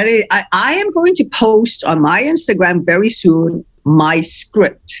 I am going to post on my Instagram very soon my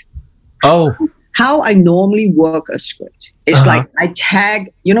script. Oh. How I normally work a script. It's like I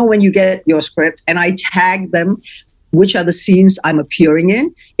tag, you know, when you get your script and I tag them, which are the scenes I'm appearing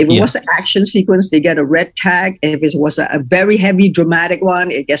in. If it was an action sequence, they get a red tag. If it was a very heavy dramatic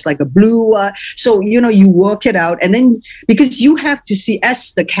one, it gets like a blue. So, you know, you work it out. And then because you have to see,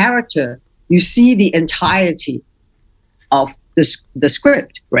 as the character, you see the entirety of the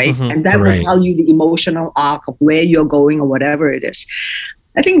script, right? And that will tell you the emotional arc of where you're going or whatever it is.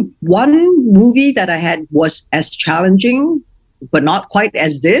 I think one movie that I had was as challenging, but not quite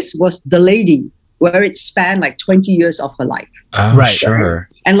as this, was The Lady, where it spanned like 20 years of her life. Oh, sure.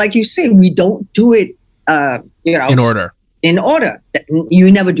 And like you say, we don't do it, you know, in order. You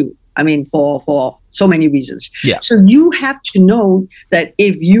never do. I mean, for so many reasons. Yeah. So you have to know that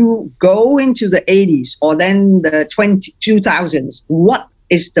if you go into the 80s or then the 2000s, what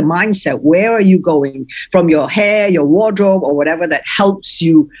is the mindset? Where are you going from your hair, your wardrobe, or whatever that helps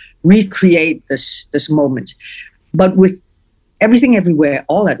you recreate this moment? But with everything everywhere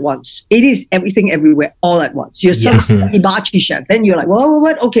all at once. It is everything everywhere all at once. You're some hibachi chef. Then you're like, well,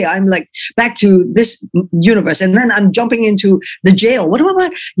 what? Okay, I'm like back to this universe. And then I'm jumping into the jail. What?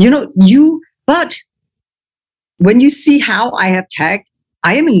 But when you see how I have tagged,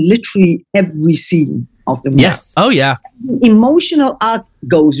 I am in literally every scene of the movie. Yes. Oh, yeah. Emotional arc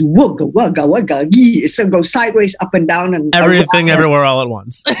goes wugga, wugga, wugga, yee. So goes sideways, up and down. And everything, everywhere, all at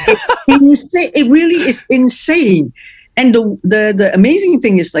once. Insane. It really is insane. And the amazing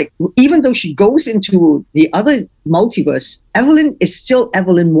thing is, like, even though she goes into the other multiverse, Evelyn is still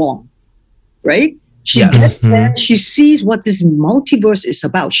Evelyn Wong, right? She gets there, she sees what this multiverse is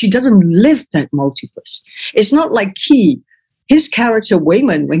about. She doesn't live that multiverse. It's not like Key, his character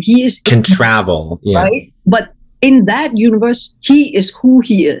Wayman, when he is can travel, right? But in that universe, he is who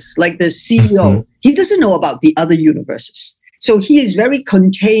he is, like the CEO. He doesn't know about the other universes. So he is very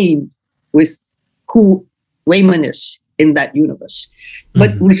contained with who Wayman is in that universe.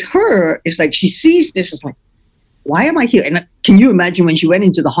 But with her, it's like she sees this as like, why am I here? And can you imagine when she went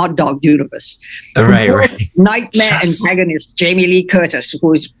into the hot dog universe? Right. Nightmare antagonist, Jamie Lee Curtis,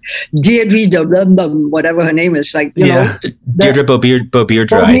 who is Deirdre whatever her name is. Like, you know. Deirdre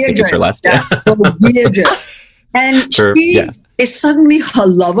Beaudry, I think is her last name. Deirdre. And she is suddenly her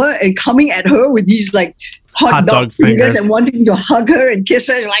lover and coming at her with these like hot dog fingers and wanting to hug her and kiss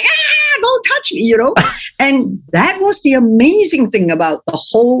her. Like, don't touch me, you know? And that was the amazing thing about the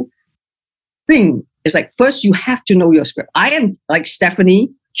whole thing. It's like, first you have to know your script. I am like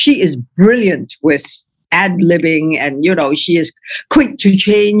Stephanie. She is brilliant with ad-libbing and, you know, she is quick to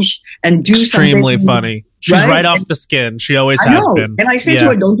change and do extremely funny. She's right off the skin. She always has been. And I say to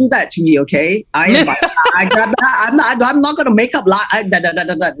her, don't do that to me, okay? I'm not going to make up. Not happening.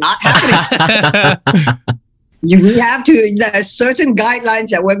 We have to, there's certain guidelines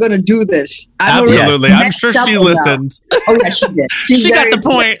that we're going to do this. Absolutely. I'm sure she listened. Oh, yeah, she did. She got the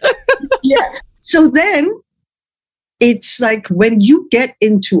point. Yeah. So then it's like when you get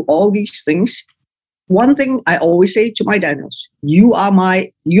into all these things, one thing I always say to my Daniels, you are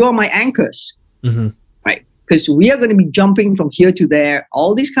my anchors, right? Because we are going to be jumping from here to there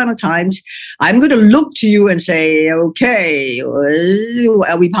all these kind of times. I'm going to look to you and say, okay,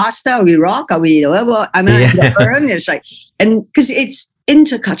 are we pasta? Are we rock? Are we whatever? I'm at the burn. It's like, and because it's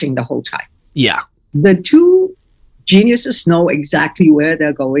intercutting the whole time. Yeah. The two geniuses know exactly where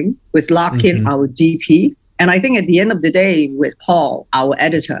they're going with Larkin, our DP. And I think at the end of the day, with Paul, our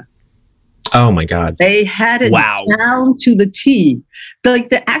editor. Oh my God. They had it down to the T. Like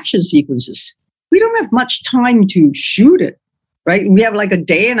the action sequences. We don't have much time to shoot it, right? We have like a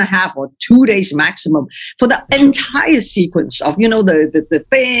day and a half or 2 days maximum for the entire sequence of, you know, the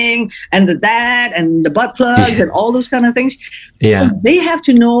thing and the that and the butt plugs and all those kind of things. Yeah. So they have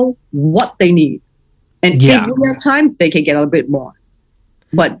to know what they need. And if we have time, they can get a bit more.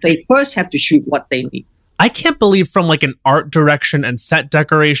 But they first have to shoot what they need. I can't believe from like an art direction and set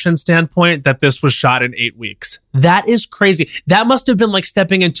decoration standpoint that this was shot in 8 weeks. That is crazy. That must have been like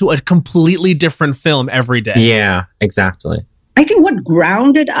stepping into a completely different film every day. Yeah, exactly. I think what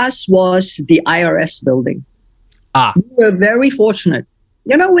grounded us was the IRS building. We were very fortunate.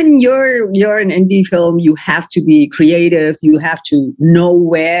 You know, when you're an indie film, you have to be creative. You have to know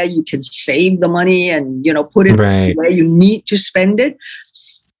where you can save the money and, you know, put it where you need to spend it.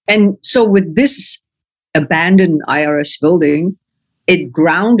 And so with this abandoned IRS building, it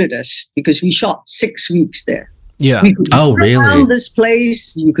grounded us because we shot 6 weeks there. Yeah. We could around this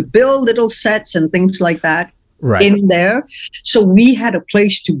place. You could build little sets and things like that in there. So we had a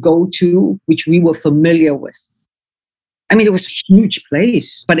place to go to, which we were familiar with. I mean, it was a huge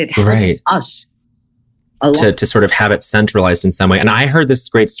place, but it helped us a lot. To sort of have it centralized in some way. And I heard this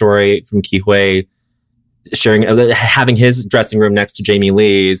great story from Ke Huy sharing, having his dressing room next to Jamie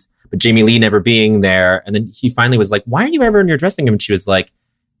Lee's, but Jamie Lee never being there. And then he finally was like, why aren't you ever in your dressing room? And she was like,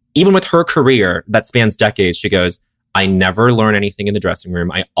 even with her career that spans decades, she goes, I never learn anything in the dressing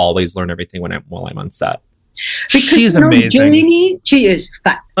room. I always learn everything while I'm on set. Because, she's amazing. Jamie, she is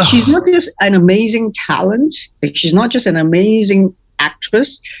fat. She's not just an amazing talent. She's not just an amazing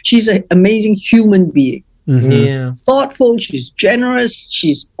actress. She's an amazing human being. Yeah. Thoughtful. She's generous.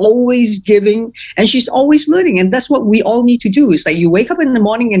 She's always giving, and she's always learning. And that's what we all need to do. Is like you wake up in the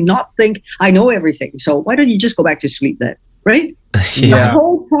morning and not think, I know everything. So why don't you just go back to sleep then? Right? The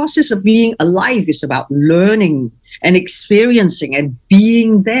whole process of being alive is about learning and experiencing and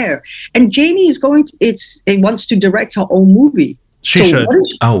being there. And Jamie is wants to direct her own movie. She should.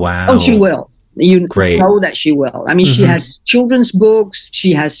 Oh, wow. Oh, she will. You Great. know that she will. I mean, she has children's books.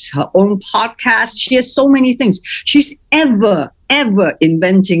 She has her own podcast. She has so many things. She's ever ever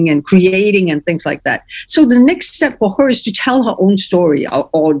inventing and creating and things like that. So the next step for her is to tell her own story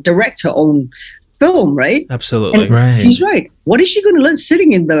or direct her own film, right? Absolutely. And Right. he's right. What is she going to learn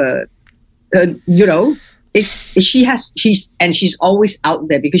sitting in the, she's always out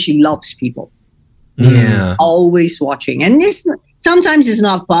there because she loves people. Yeah. Always watching. And sometimes it's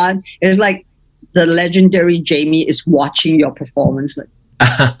not fun. It's like the legendary Jamie is watching your performance. Like,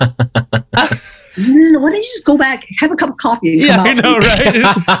 why don't you just go back, have a cup of coffee and come out? I know,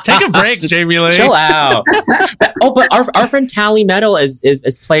 right? Take a break, Jamie Lee. Chill out. But our friend Tally Meadow is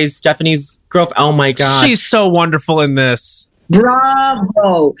plays Stephanie's girlfriend. Oh my God. She's so wonderful in this.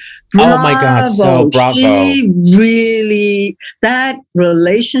 Bravo. Oh my God, so bravo. She really, that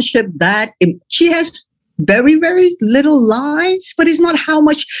relationship, she has very, very little lines, but it's not how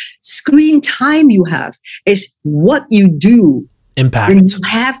much screen time you have. It's what you do. Impact. When you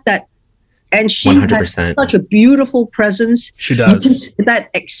have that. And she 100%. has such a beautiful presence. She does. That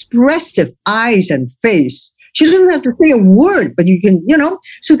expressive eyes and face. She doesn't have to say a word, but you can,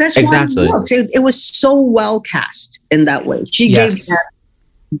 so that's exactly. why it works. It was so well cast in that way. She gave that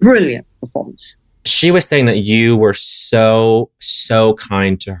brilliant performance. She was saying that you were so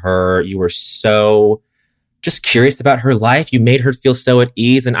kind to her. You were so just curious about her life. You made her feel so at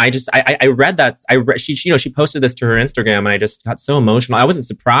ease. And I read that. She posted this to her Instagram, and I just got so emotional. I wasn't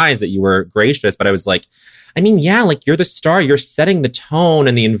surprised that you were gracious, but I was like, like you're the star. You're setting the tone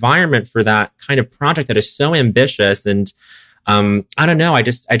and the environment for that kind of project that is so ambitious. And I don't know. I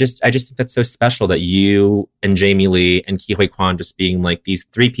just think that's so special that you and Jamie Lee and Ke Huy Quan just being like these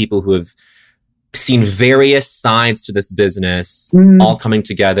three people who have seen various sides to this business all coming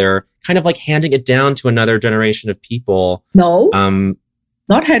together, kind of like handing it down to another generation of people. No,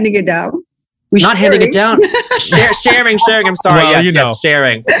 not handing it down. Handing it down. Sharing. I'm sorry. Well, yes,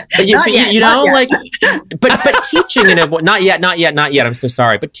 sharing. But but teaching in a way. Not yet. I'm so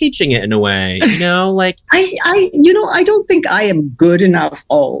sorry. But teaching it in a way, like I don't think I am good enough.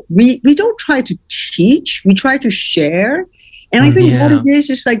 We don't try to teach. We try to share. And I think what it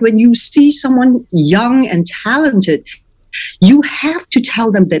is like when you see someone young and talented, you have to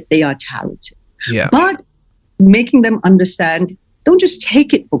tell them that they are talented. Yeah. But making them understand, don't just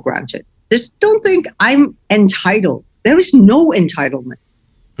take it for granted. Just don't think I'm entitled. There is no entitlement.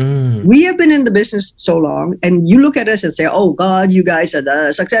 We have been in the business so long, and you look at us and say, oh God, you guys are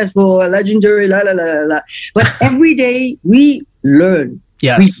the successful, legendary, la la la la. But every day we learn.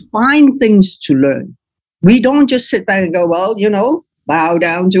 Yes. We find things to learn. We don't just sit back and go, well, bow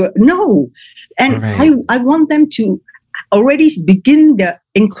down to it. No. And I want them to already begin the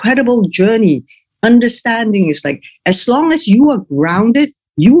incredible journey. Understanding is like, as long as you are grounded,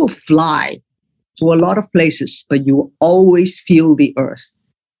 you will fly to a lot of places, but you will always feel the earth.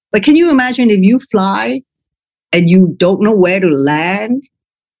 But can you imagine if you fly and you don't know where to land?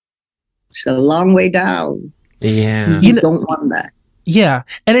 It's a long way down. Yeah. You don't want that. Yeah.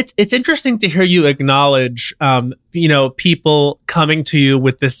 And it's interesting to hear you acknowledge, people coming to you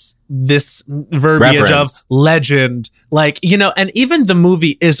with this verbiage reverence of legend, and even the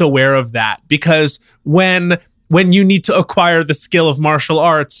movie is aware of that, because when you need to acquire the skill of martial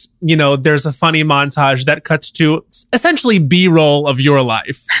arts, there's a funny montage that cuts to essentially B-roll of your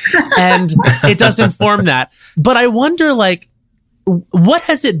life. And it does inform that. But I wonder, what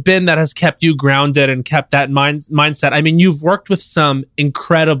has it been that has kept you grounded and kept that mindset? I mean, you've worked with some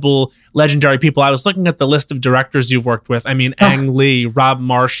incredible, legendary people. I was looking at the list of directors you've worked with. I mean, Ang Lee, Rob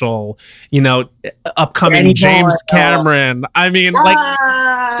Marshall, upcoming Danny James Boyle. Cameron. I mean,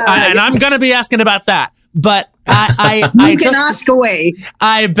 and I'm going to be asking about that. But I can just ask away.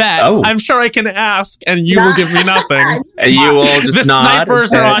 I bet. Oh. I'm sure I can ask, and you will give me nothing. You will just The nod.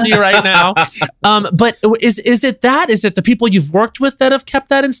 snipers are on you right now. But is it that? Is it the people you've worked with that have kept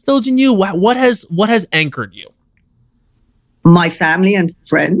that instilled in you? What has anchored you? My family and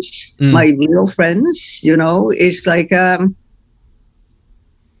friends, my real friends, it's like, I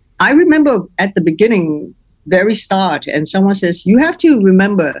remember at the beginning, very start, and someone says, you have to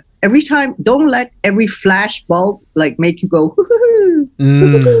remember every time, don't let every flash bulb make you go,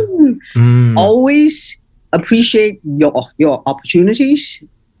 Always appreciate your opportunities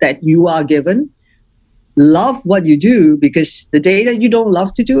that you are given. Love what you do, because the day that you don't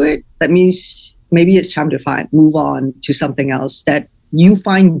love to do it, that means maybe it's time to move on to something else that you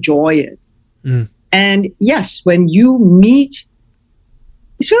find joy in. And yes, when you meet,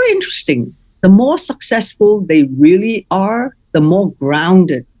 it's very interesting. The more successful they really are, the more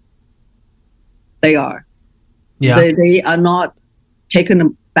grounded they are. Yeah. They are not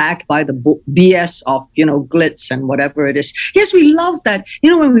taken backed by the BS of, glitz and whatever it is. Yes, we love that,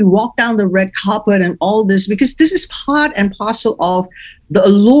 when we walk down the red carpet and all this, because this is part and parcel of the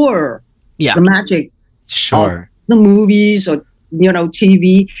allure, the magic of the movies or,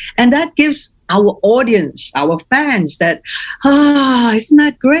 TV. And that gives our audience, our fans that, isn't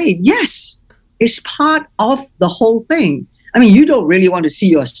that great? Yes, it's part of the whole thing. I mean, you don't really want to see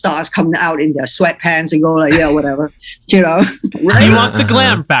your stars coming out in their sweatpants and go like, yeah, whatever, right? You want the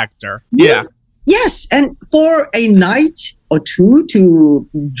glam factor. Yeah. Yes. And for a night or two to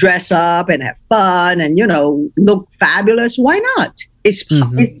dress up and have fun and, look fabulous, why not? It's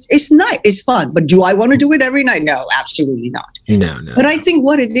nice. It's fun. But do I want to do it every night? No, absolutely not. No. But I think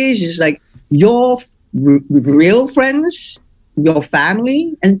what it is like your real friends, your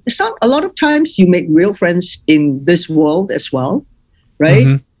family, and a lot of times you make real friends in this world as well, right?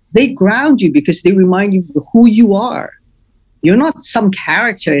 Mm-hmm. They ground you because they remind you of who you are. You're not some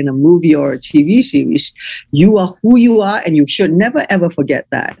character in a movie or a TV series. You are who you are, and you should never ever forget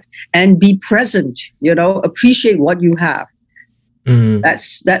that. And be present, appreciate what you have. Mm.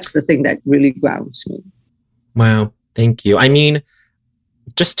 That's the thing that really grounds me. Wow, thank you. I mean,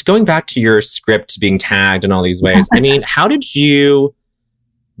 just going back to your script being tagged in all these ways, I mean, how did you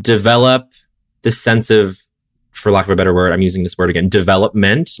develop the sense of, for lack of a better word, I'm using this word again,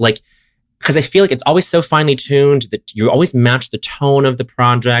 development? Like, because I feel like it's always so finely tuned that you always match the tone of the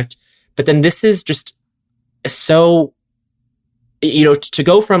project. But then this is just so, to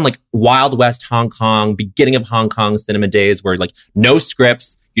go from like Wild West Hong Kong, beginning of Hong Kong cinema days where like no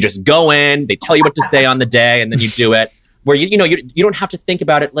scripts, you just go in, they tell you what to say on the day and then you do it. Where you don't have to think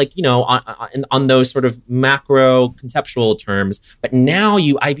about it like on those sort of macro conceptual terms. But now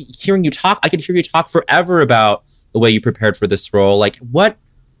I could hear you talk forever about the way you prepared for this role. Like what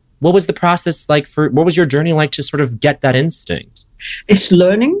was the process like what was your journey like to sort of get that instinct? It's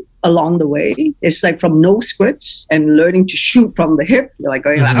learning along the way. It's like from no scripts and learning to shoot from the hip. You're like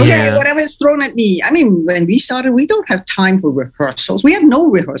going like, okay, whatever is thrown at me. I mean, when we started, we don't have time for rehearsals. We have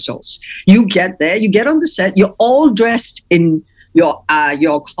no rehearsals. You get there, you get on the set, you're all dressed in your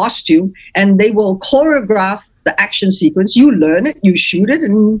costume, and they will choreograph the action sequence. You learn it, you shoot it,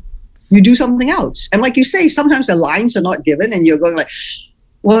 and you do something else. And like you say, sometimes the lines are not given and you're going like,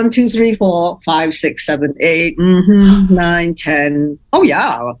 1, 2, 3, 4, 5, 6, 7, 8, 9, 10. Oh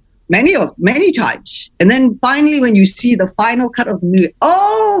yeah, many times. And then finally, when you see the final cut of the movie,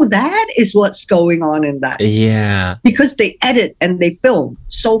 that is what's going on in that. Yeah. Because they edit and they film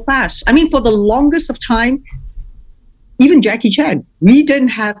so fast. I mean, for the longest of time, even Jackie Chan, we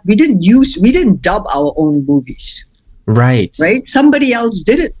didn't dub our own movies. Right. Somebody else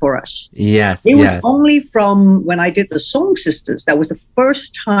did it for us. Yes. It was only from when I did the Song Sisters. That was the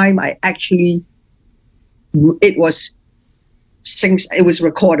first time I actually, it was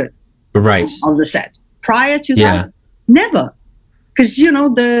recorded. Right. On the set. Prior to that, never. Because,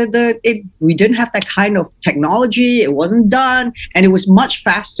 we didn't have that kind of technology. It wasn't done. And it was much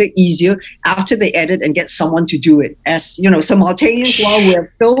faster, easier after they edit and get someone to do it. As, simultaneous while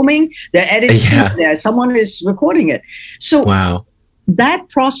we're filming, they're editing there. Someone is recording it. So that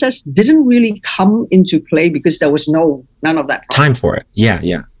process didn't really come into play because there was none of that time for it.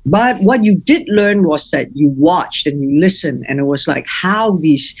 Yeah. But what you did learn was that you watched and you listened, and it was like how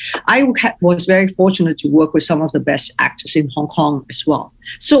was very fortunate to work with some of the best actors in Hong Kong as well.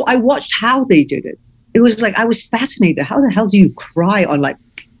 So I watched how they did it. It was like, I was fascinated. How the hell do you cry on like,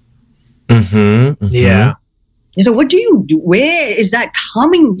 yeah. And so what do you do? Where is that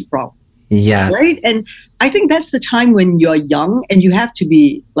coming from? Yes. Right. And I think that's the time when you're young and you have to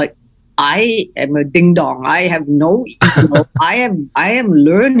be like, I am a ding dong. I have no ego. I am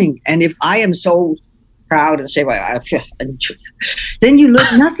learning. And if I am so proud and say, well, then you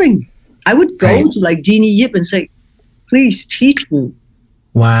learn nothing. I would go to like Jeannie Yip and say, please teach me.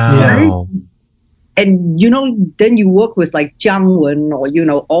 Wow. Right? And, then you work with like Jiang Wen or,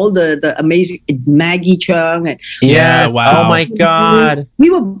 all the amazing Maggie Cheung. And, yes. Wow. Oh my God. We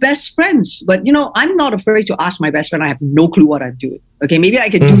were best friends. But, I'm not afraid to ask my best friend. I have no clue what I'm doing. Okay, maybe I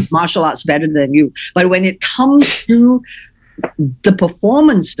can do martial arts better than you. But when it comes to the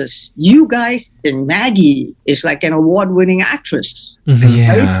performances, you guys and Maggie is like an award-winning actress.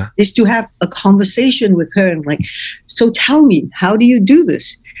 Yeah. Right? Is to have a conversation with her and like, so tell me, how do you do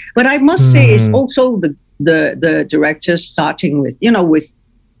this? But I must say, it's also the director starting with, with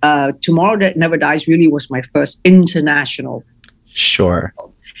Tomorrow That Never Dies really was my first international. Sure.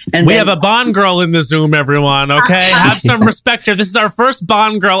 And we have a Bond girl in the Zoom, everyone, okay? Have some respect here. This is our first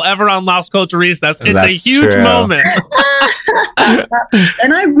Bond girl ever on Las Culturistas. It's a huge moment.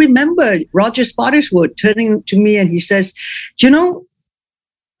 And I remember Roger Spottiswoode turning to me and he says,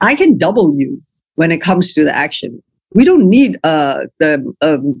 I can double you when it comes to the action. We don't need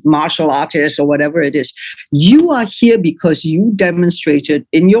the martial artist or whatever it is. You are here because you demonstrated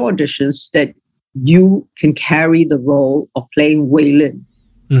in your auditions that you can carry the role of playing Wei Lin.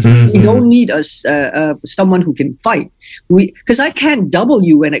 Mm-hmm. We don't need someone who can fight. Because I can't double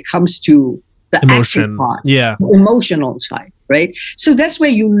you when it comes to the action part, the emotional side, right? So that's where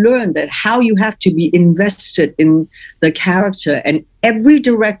you learn that how you have to be invested in the character, and every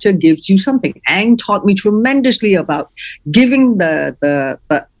director gives you something. Ang taught me tremendously about giving the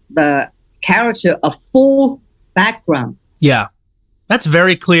character a full background. Yeah. That's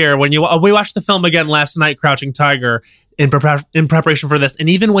very clear. When we watched the film again last night, Crouching Tiger, in preparation for this, and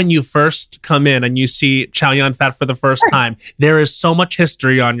even when you first come in and you see Chow Yun-fat for the first time, there is so much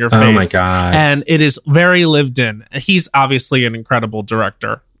history on your face. Oh my God. And it is very lived in. He's obviously an incredible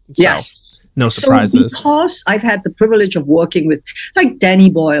director. So, yes. No surprises. So because I've had the privilege of working with like Danny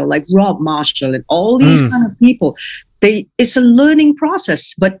Boyle, like Rob Marshall, and all these kind of people, it's a learning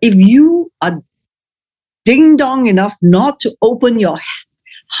process. But if you are ding-dong enough not to open your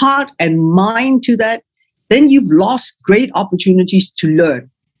heart and mind to that, then you've lost great opportunities to learn.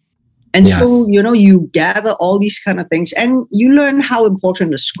 And so, you gather all these kind of things and you learn how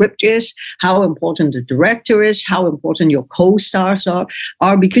important the script is, how important the director is, how important your co-stars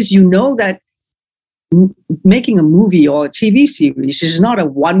are because you know that making a movie or a TV series is not a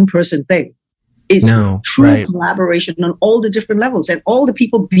one-person thing. It's true collaboration on all the different levels and all the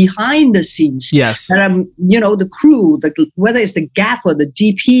people behind the scenes. Yes. That the crew, whether it's the gaffer, the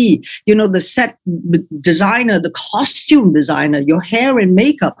DP, the set designer, the costume designer, your hair and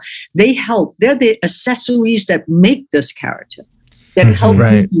makeup, they help. They're the accessories that make this character, that help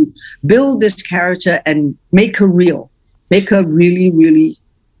you build this character and make her real, make her really, really,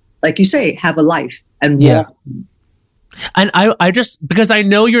 like you say, have a life and walk. And I just, because I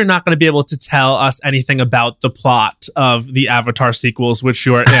know you're not going to be able to tell us anything about the plot of the Avatar sequels, which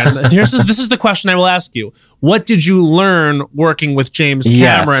you're in. This is the question I will ask you. What did you learn working with James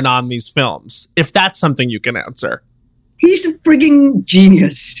Cameron on these films? If that's something you can answer. He's a frigging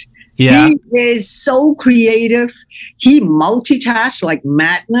genius. Yeah. He is so creative. He multitasks like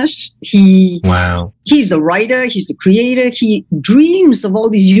madness. He's a writer. He's the creator. He dreams of all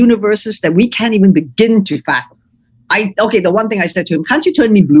these universes that we can't even begin to fathom. The one thing I said to him, can't you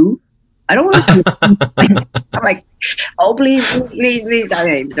turn me blue? I don't want to. I'm like, oh, please.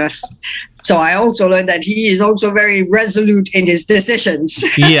 So I also learned that he is also very resolute in his decisions.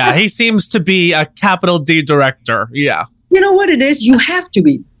 Yeah, he seems to be a capital D director. Yeah. You know what it is? You have to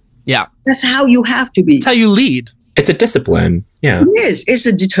be. Yeah. That's how you have to be. That's how you lead. It's a discipline. Yeah. It is. It's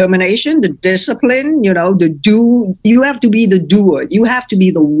a determination, the discipline, you have to be the doer. You have to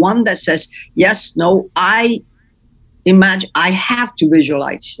be the one that says, yes, no, I have to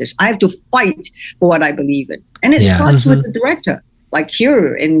visualize this. I have to fight for what I believe in. And it starts with the director, like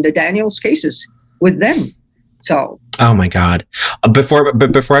here in the Daniels cases with them. So. Oh my God.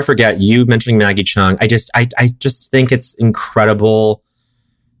 Before I forget, you mentioning Maggie Cheung, I just think it's incredible.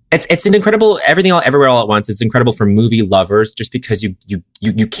 It's an incredible Everything Everywhere All at Once. It's incredible for movie lovers just because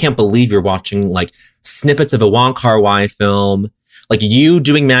you can't believe you're watching like snippets of a Wong Kar-wai film. Like you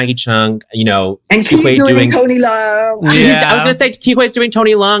doing Maggie Cheung, and Ki doing Tony Leung. Yeah. I was going to say Ki Hui's doing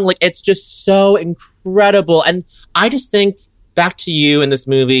Tony Leung. Like it's just so incredible. And I just think back to you in this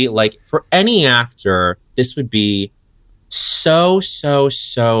movie, like for any actor, this would be so,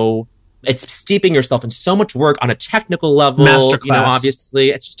 it's steeping yourself in so much work on a technical level. Masterclass.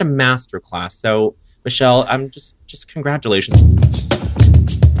 Obviously it's just a masterclass. So Michelle, I'm just congratulations.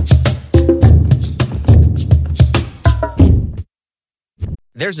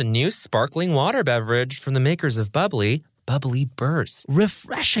 There's a new sparkling water beverage from the makers of Bubbly, Bubbly Burst.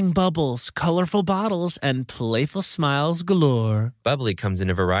 Refreshing bubbles, colorful bottles, and playful smiles galore. Bubbly comes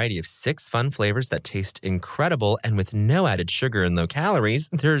in a variety of 6 fun flavors that taste incredible, and with no added sugar and low calories,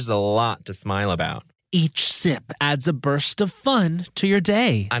 there's a lot to smile about. Each sip adds a burst of fun to your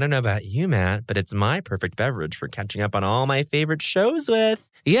day. I don't know about you, Matt, but it's my perfect beverage for catching up on all my favorite shows with.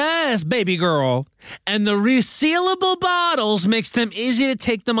 Yes, baby girl. And the resealable bottles makes them easy to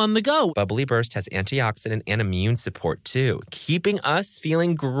take them on the go. Bubbly Burst has antioxidant and immune support too, keeping us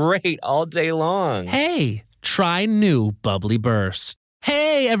feeling great all day long. Hey, try new Bubbly Burst.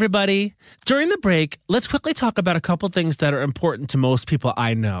 Hey, everybody. During the break, let's quickly talk about a couple things that are important to most people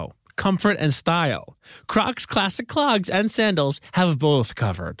I know. Comfort and style. Crocs classic clogs and sandals have both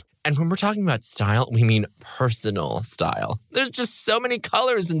covered. And when we're talking about style, we mean personal style. There's just so many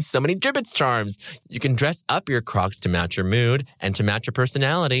colors and so many Jibbitz charms. You can dress up your Crocs to match your mood and to match your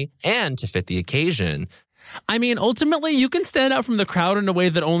personality and to fit the occasion. I mean, ultimately, you can stand out from the crowd in a way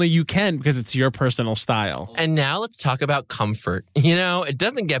that only you can because it's your personal style. And now let's talk about comfort. You know, it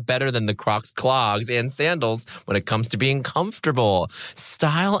doesn't get better than the Crocs clogs and sandals when it comes to being comfortable.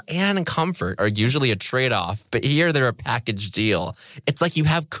 Style and comfort are usually a trade-off, but here they're a package deal. It's like you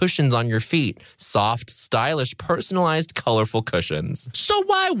have cushions on your feet. Soft, stylish, personalized, colorful cushions. So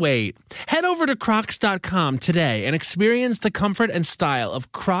why wait? Head over to Crocs.com today and experience the comfort and style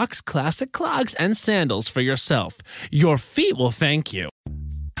of Crocs classic clogs and sandals for yourself. Your feet will thank you.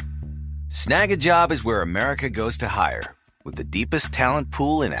 Snag a Job is where America goes to hire, with the deepest talent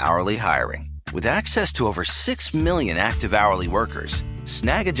pool in hourly hiring. With access to over 6 million active hourly workers,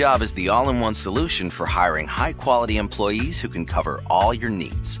 Snag a Job is the all-in-one solution for hiring high-quality employees who can cover all your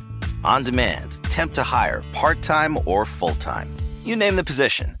needs. On demand, temp to hire, part-time or full-time. You name the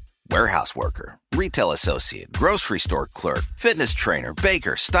position. Warehouse worker, retail associate, grocery store clerk, fitness trainer,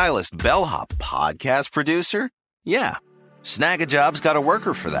 baker, stylist, bellhop, podcast producer. Yeah, Snag a Job's got a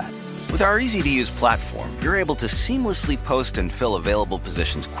worker for that. With our easy-to-use platform, you're able to seamlessly post and fill available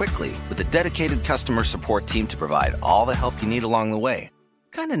positions quickly with a dedicated customer support team to provide all the help you need along the way.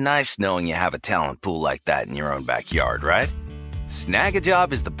 Kind of nice knowing you have a talent pool like that in your own backyard, right? Snag a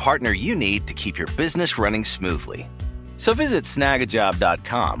Job is the partner you need to keep your business running smoothly. So visit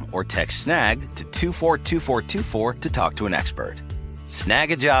snagajob.com or text snag to 242424 to talk to an expert.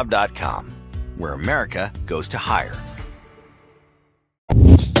 Snagajob.com, where America goes to hire.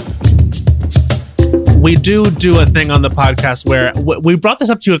 We do a thing on the podcast where we brought this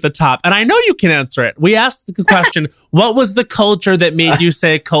up to you at the top, and I know you can answer it. We asked the question, what was the culture that made you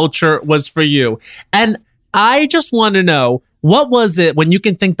say culture was for you? And I just want to know, what was it when you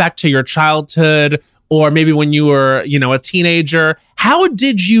can think back to your childhood or maybe when you were, a teenager? How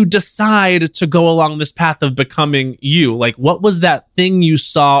did you decide to go along this path of becoming you? Like, what was that thing you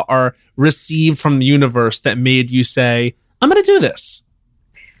saw or received from the universe that made you say, I'm going to do this?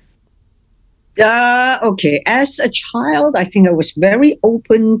 Okay. As a child, I think I was very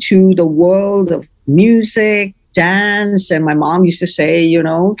open to the world of music, dance. And my mom used to say,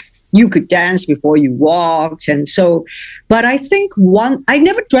 you could dance before you walked. And so, but I think I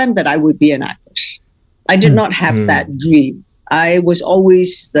never dreamt that I would be an actress. I did not have that dream. I was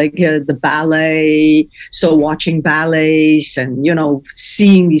always like the ballet. So watching ballets and,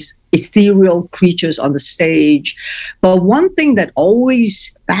 seeing these ethereal creatures on the stage. But one thing that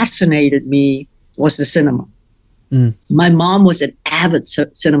always fascinated me was the cinema. My mom was an avid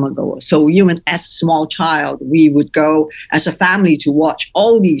cinema goer. So even as a small child, we would go as a family to watch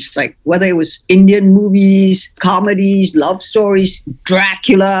all these, like whether it was Indian movies, comedies, love stories,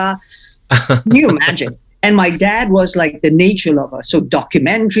 Dracula. Can you imagine? And my dad was like the nature lover. So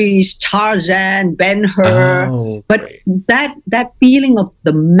documentaries, Tarzan, Ben-Hur. Oh, but that feeling of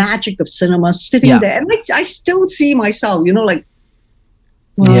the magic of cinema sitting there. And I still see myself,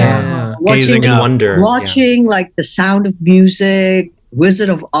 gazing in wonder. Watching like The Sound of Music, Wizard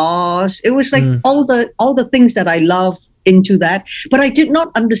of Oz. It was like all the things that I love into that. But I did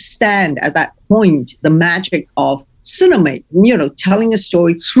not understand at that point the magic of cinema, telling a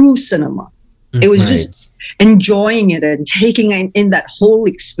story through cinema. It was just enjoying it and taking in that whole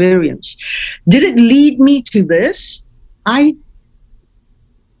experience. Touch it lead me to this? I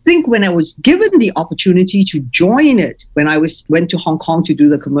think when I was given the opportunity to join it, when I went to Hong Kong to do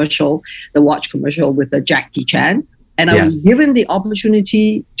the watch commercial with Jackie Chan, and I was given the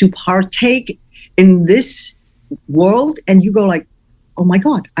opportunity to partake in this world, and you go like, oh my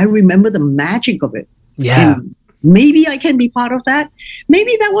God, I remember the magic of it. Yeah. And maybe I can be part of that.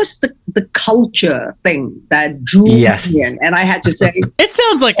 Maybe that was the culture thing that drew me in. And I had to say, it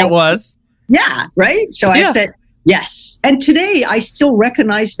sounds like it was. Yeah, right? So I said, yes. And today I still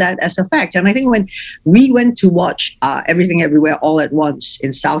recognize that as a fact. And I think when we went to watch Everything Everywhere All at Once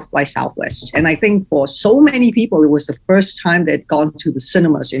in South by Southwest, and I think for so many people, it was the first time they'd gone to the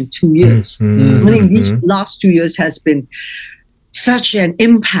cinemas in 2 years. I think these last 2 years has been such an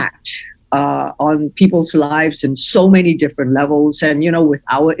impact on people's lives in so many different levels. And, with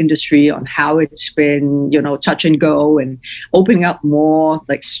our industry on how it's been, touch and go and opening up more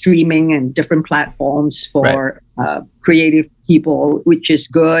like streaming and different platforms for creative people, which is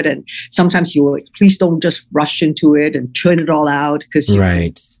good. And sometimes please don't just rush into it and churn it all out, because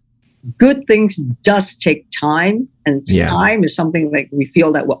good things does take time. And time is something like we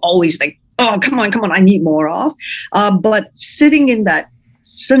feel that we're always like, oh, come on, I need more of. But sitting in that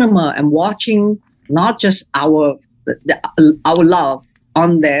cinema and watching not just our love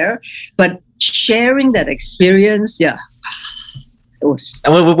on there, but sharing that experience. Yeah, it was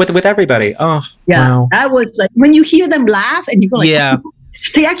with everybody. Oh, yeah, wow. That was like when you hear them laugh and you go like,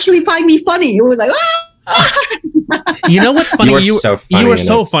 they actually find me funny. It was like, You know what's funny? You were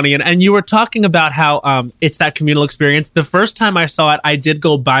so funny. And you were talking about how it's that communal experience. The first time I saw it, I did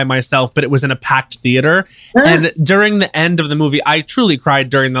go by myself, but it was in a packed theater. And during the end of the movie, I truly cried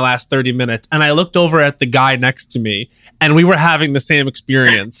during the last 30 minutes. And I looked over at the guy next to me, and we were having the same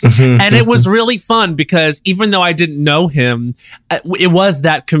experience. And it was really fun because even though I didn't know him, it was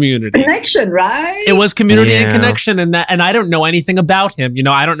that community. Connection, right? It was community and connection. And I don't know anything about him. You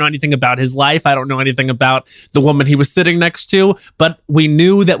know, I don't know anything about his life. I don't know anything about the woman he was sitting next to, but we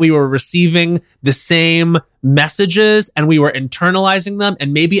knew that we were receiving the same messages and we were internalizing them.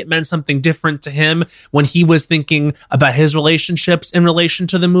 And maybe it meant something different to him when he was thinking about his relationships in relation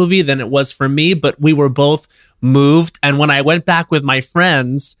to the movie than it was for me, but we were both moved. And when I went back with my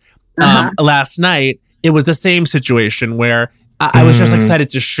friends last night, it was the same situation where I was just excited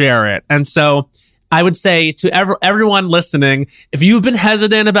to share it. And so I would say to everyone listening, if you've been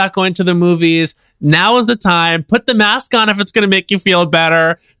hesitant about going to the movies, now is the time. Put the mask on if it's going to make you feel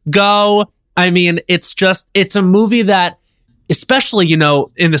better. Go. I mean, it's a movie that, especially, you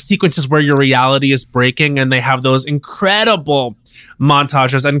know, in the sequences where your reality is breaking and they have those incredible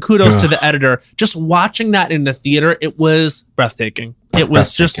montages, and kudos to the editor. Just watching that in the theater, it was breathtaking. It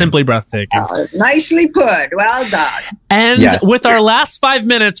was just simply breathtaking. Nicely put. Well done. And with our last 5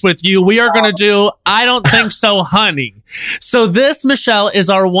 minutes with you, we are going to do I Don't Think So, Honey. So this, Michelle, is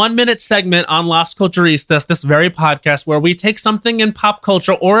our 1 minute segment on Las Culturistas, this very podcast where we take something in pop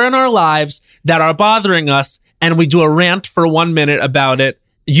culture or in our lives that are bothering us, and we do a rant for 1 minute about it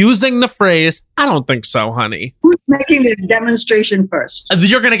using the phrase, I don't think so, honey. Who's making the demonstration first?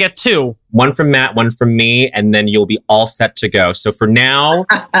 You're going to get 2. One from Matt, one from me, and then you'll be all set to go. So for now,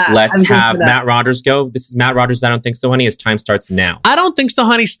 let's have Matt Rogers go. This is Matt Rogers' I Don't Think So, Honey. His time starts now. I don't think so,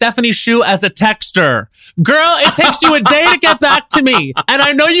 honey. Stephanie Hsu as a texter. Girl, it takes you a day to get back to me. And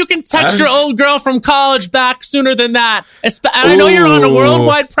I know you can text your old girl from college back sooner than that. And I know you're on a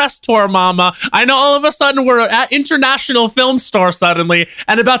worldwide press tour, mama. I know all of a sudden we're at international film star suddenly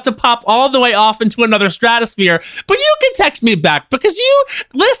and about to pop all the way off into another stratosphere. But you can text me back because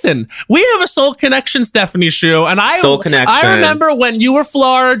listen, we have a soul connection, Stephanie Hsu. And I remember when you were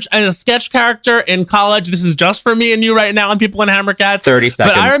Flarge as a sketch character in college. This is just for me and you right now and people in Hammercats. 30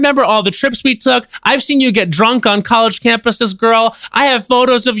 seconds. But I remember all the trips we took. I've seen you get drunk on college campuses, girl. I have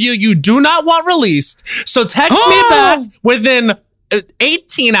photos of you do not want released. So text me back within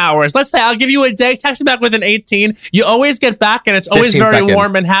 18 hours. Let's say I'll give you a day. Text me back within 18. You always get back and it's always very seconds.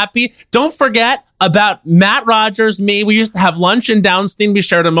 Warm and happy. Don't forget about Matt Rogers, me. We used to have lunch in Downstein. We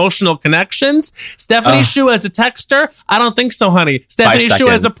shared emotional connections. Stephanie Hsu as a texter. I don't think so, honey. Stephanie Hsu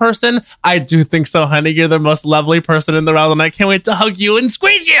as a person. I do think so, honey. You're the most lovely person in the world and I can't wait to hug you and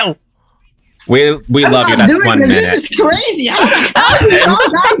squeeze you. We love you. That's 1 minute. This is crazy. How do you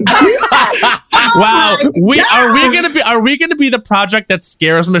guys do that? Wow. Are we gonna be the project that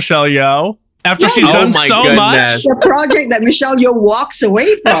scares Michelle Yeoh after she's done so much? The project that Michelle Yeoh walks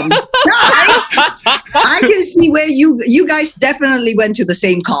away from. I can see where you guys definitely went to the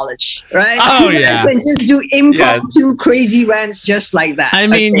same college, right? Oh, you guys can just do impromptu crazy rants just like that. I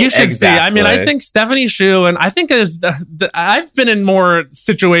mean, you should see. I mean, I think Stephanie Hsu, and I think I've been in more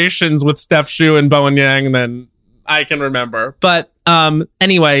situations with Steph Hsu and Bowen Yang than I can remember. But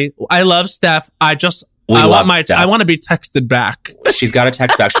anyway, I love Steph. I want to be texted back. She's got to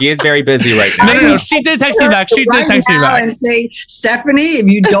text back. She is very busy right now. No. She did text me back. She did text me back. And say, Stephanie, if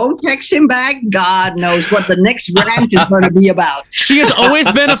you don't text him back, God knows what the next rant is going to be about. She has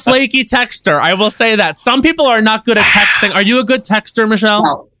always been a flaky texter. I will say that. Some people are not good at texting. Are you a good texter, Michelle?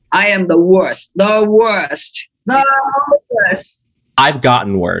 No, I am the worst. The worst. I've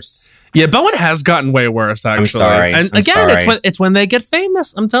gotten worse. Yeah, Bowen has gotten way worse, actually. I'm sorry. And again, it's when they get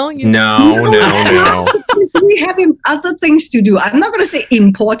famous. I'm telling you. No. We have other things to do. I'm not going to say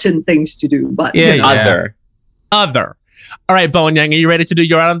important things to do, but Other. All right, Bowen Yang, are you ready to do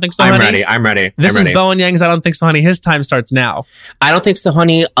your I Don't Think So, honey? I'm ready. This is Bowen Yang's I Don't Think So, honey. His time starts now. I Don't Think So,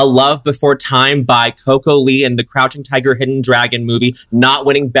 Honey, A Love Before Time by Coco Lee in the Crouching Tiger, Hidden Dragon movie, not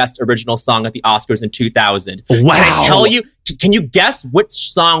winning Best Original Song at the Oscars in 2000. Wow. Can I tell you, can you guess which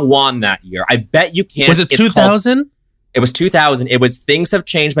song won that year? I bet you can. Was it 2000? It was 2000. It was Things Have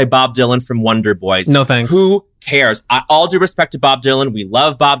Changed by Bob Dylan from Wonder Boys. No thanks. Who cares? All due respect to Bob Dylan. We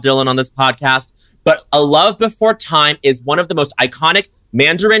love Bob Dylan on this podcast. But A Love Before Time is one of the most iconic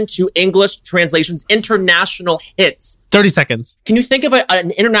Mandarin to English translations, international hits. 30 seconds. Can you think of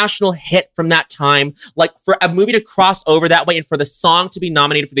an international hit from that time? Like for a movie to cross over that way and for the song to be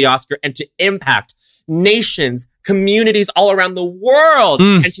nominated for the Oscar and to impact nations, communities all around the world.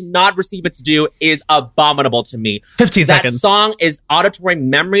 And to not receive its due is abominable to me. 15 seconds. That song is auditory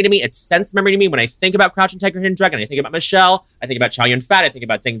memory to me. It's sense memory to me. When I think about Crouching Tiger, Hidden Dragon, I think about Michelle, I think about Chow Yun Fat, I think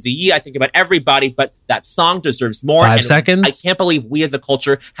about Zhang Ziyi, I think about everybody, but that song deserves more. 5 seconds. I can't believe we as a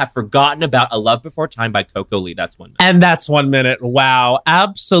culture have forgotten about A Love Before Time by Coco Lee. That's 1 minute. And that's 1 minute. Wow.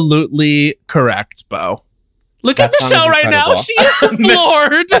 Absolutely correct, Bo. Look at Michelle right now. She is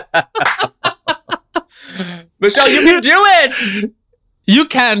floored. Michelle, you can do it. You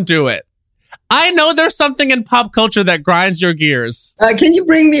can do it. I know there's something in pop culture that grinds your gears. Can you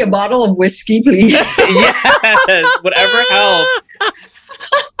bring me a bottle of whiskey, please? Yes, whatever helps.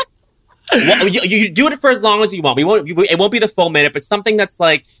 Well, you do it for as long as you want. It won't be the full minute, but something that's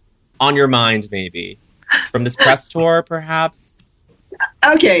like on your mind, maybe from this press tour, perhaps.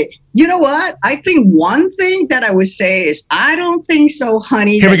 Okay, you know what? I think one thing that I would say is I don't think so,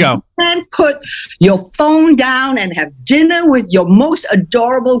 honey. Here we go. You can put your phone down and have dinner with your most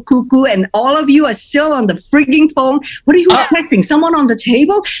adorable cuckoo, and all of you are still on the frigging phone. What are you texting? Someone on the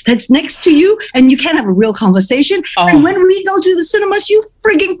table that's next to you, and you can't have a real conversation. And when we go to the cinemas, you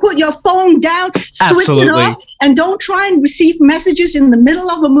frigging put your phone down, switch it off, and don't try and receive messages in the middle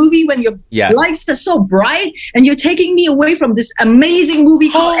of a movie when your lights are so bright, and you're taking me away from this amazing movie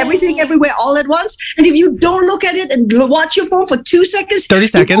called Everything Everywhere All at Once. And if you don't look at it and watch your phone for 2 seconds, 30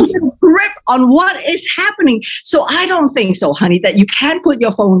 seconds, you get a grip on what is happening. So I don't think so, honey, that you can't put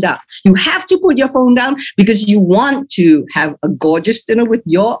your phone down. You have to put your phone down because you want to have a gorgeous dinner with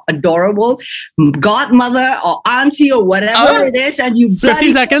your adorable godmother or auntie or whatever it is, and you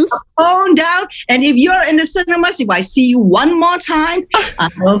 50 seconds phone down. And if you're in the cinemas, if I see you one more time, I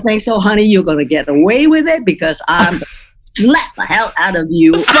don't think so, honey, you're gonna get away with it because I'm slap the hell out of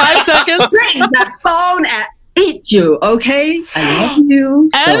you. 5 seconds. Bring that phone and eat you, okay? I love you.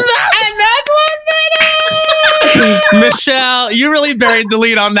 And that's 1 minute. Michelle, you really buried the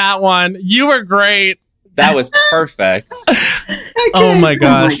lead on that one. You were great. That was perfect. Oh my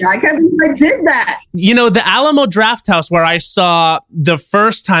gosh. I can't believe I did that. You know, the Alamo Drafthouse, where I saw the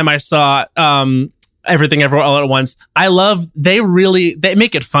first time I saw Everything Everywhere All at Once, I love, they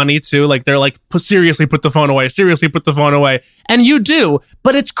make it funny too. Like they're like, seriously put the phone away, seriously put the phone away. And you do,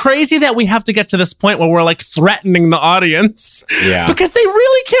 but it's crazy that we have to get to this point where we're like threatening the audience because they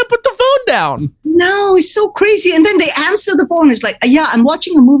really can't put the phone down. No, it's so crazy. And then they answer the phone. It's like, yeah, I'm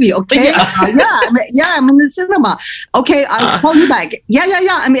watching a movie. Okay. I'm in the cinema. Okay. I'll call you back. Yeah.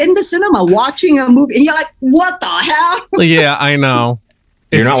 I'm in the cinema watching a movie. And you're like, what the hell? Yeah, I know.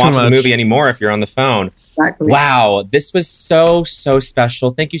 You're not watching the movie anymore if you're on the phone. Exactly. Wow, this was so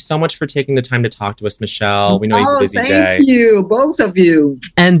special. Thank you so much for taking the time to talk to us, Michelle. We know you have a busy day. Thank you, both of you.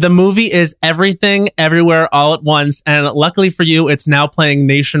 And the movie is Everything Everywhere All at Once. And luckily for you, it's now playing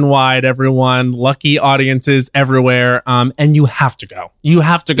nationwide, everyone. Lucky audiences everywhere. And you have to go. You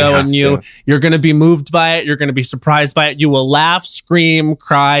have to go, and you're going to be moved by it. You're going to be surprised by it. You will laugh, scream,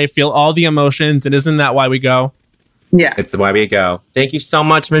 cry, feel all the emotions. And isn't that why we go? Yeah, it's why we go. Thank you so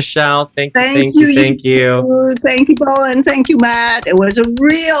much, Michelle. Thank you. Thank you, Bo, and thank you, Matt. It was a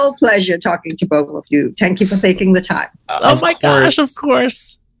real pleasure talking to both of you. Thank you for taking the time. Oh my gosh, of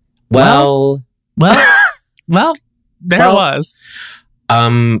course. Well, there it was.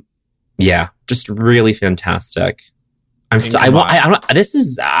 Yeah, just really fantastic.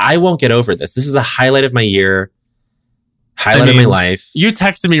 I won't get over this. This is a highlight of my year, of my life. You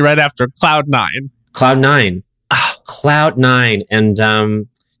texted me right after Cloud 9. Cloud 9. And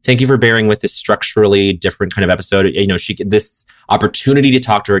thank you for bearing with this structurally different kind of episode. You know, this opportunity to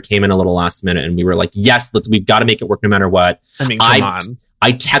talk to her came in a little last minute, and we were like, yes, we've got to make it work no matter what. I mean, come on.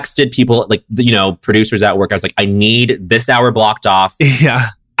 I texted people, like, producers at work. I was like, I need this hour blocked off. Yeah.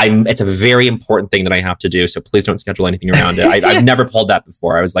 It's a very important thing that I have to do. So please don't schedule anything around it. I've never pulled that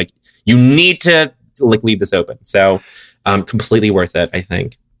before. I was like, you need to leave this open. So completely worth it, I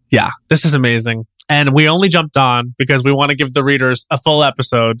think. Yeah, this is amazing. And we only jumped on because we want to give the readers a full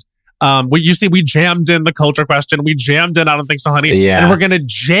episode. We jammed in the culture question. We jammed in I Don't Think So, Honey. Yeah. And we're going to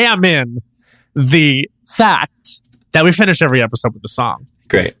jam in the fact that we finish every episode with a song.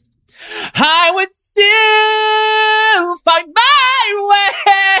 Great. I would still find my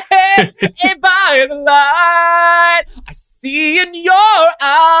way by the light. I see in your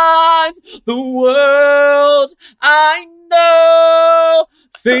eyes the world I know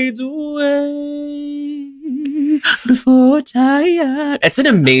fades away before tired. It's an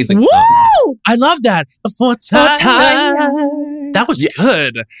amazing song. Woo! I love that. Before tired. That was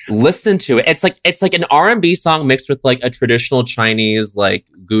good. Listen to it. It's like an R&B song mixed with like a traditional Chinese like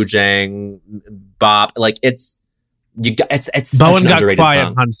guzheng bop. Like it's Bowen got quiet,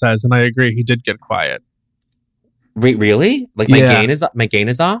 song. Han says, and I agree. He did get quiet. Wait, really? Like my gain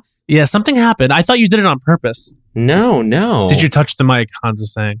is off? Yeah, something happened. I thought you did it on purpose. No. Did you touch the mic? Hans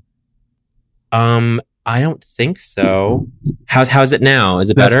is saying. I don't think so. How's it now? Is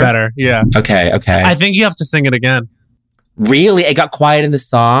it That's better? better. Yeah. Okay. I think you have to sing it again. Really? It got quiet in the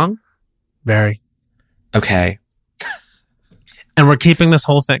song? Very. Okay. And we're keeping this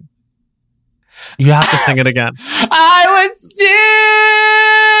whole thing. You have to sing it again. I would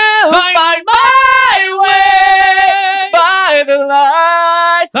still find my way by the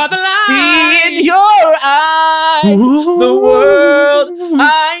light. See in your eyes the world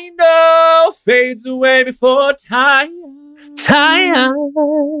I know fades away before time. I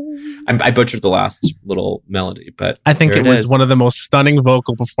butchered the last little melody, but I think it was one of the most stunning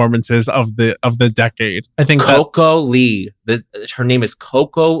vocal performances of the decade. I think Coco Lee. Her name is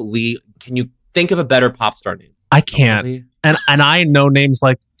Coco Lee. Can you think of a better pop star name? I can't. And I know names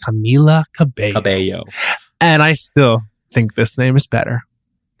like Camila Cabello. And I still think this name is better.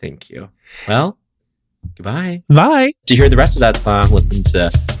 Thank you. Well, goodbye. Bye. To hear the rest of that song, listen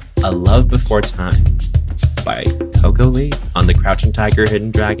to A Love Before Time by Coco Lee on the Crouching Tiger, Hidden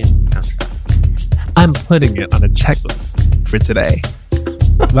Dragon soundtrack. I'm putting it on a checklist for today.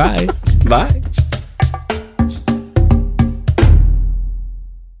 Bye. Bye.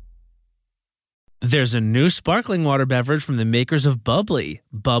 There's a new sparkling water beverage from the makers of Bubbly.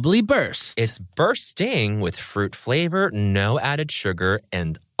 Bubbly Burst. It's bursting with fruit flavor, no added sugar,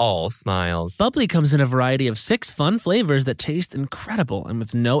 and all smiles. Bubbly comes in a variety of 6 fun flavors that taste incredible. And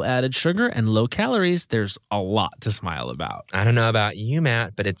with no added sugar and low calories, there's a lot to smile about. I don't know about you,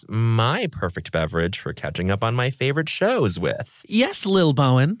 Matt, but it's my perfect beverage for catching up on my favorite shows with. Yes, Lil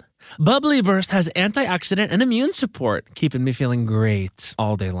Bowen. Bubbly Burst has antioxidant and immune support, keeping me feeling great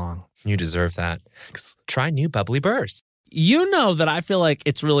all day long. You deserve that. Try new Bubbly Burst. You know that I feel like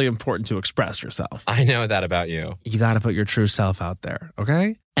it's really important to express yourself. I know that about you. You got to put your true self out there,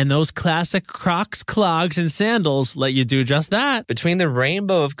 okay? And those classic Crocs, clogs, and sandals let you do just that. Between the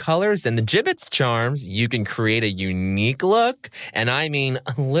rainbow of colors and the Jibbitz charms, you can create a unique look. And I mean,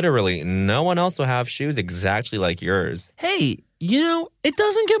 literally, no one else will have shoes exactly like yours. Hey, you know, it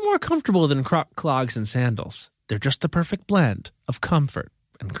doesn't get more comfortable than Croc clogs and sandals. They're just the perfect blend of comfort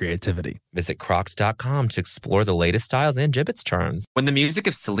and creativity. Visit crocs.com to explore the latest styles and Jibbitz charms. When the music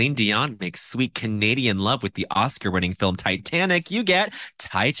of Celine Dion makes sweet Canadian love with the Oscar-winning film Titanic, you get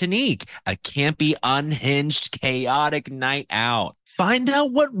Titanic, a campy, unhinged, chaotic night out. Find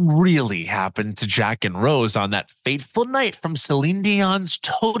out what really happened to Jack and Rose on that fateful night from Celine Dion's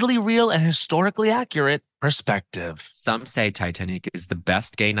totally real and historically accurate perspective. Some say Titanic is the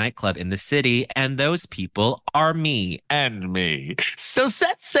best gay nightclub in the city, and those people are me. And me. So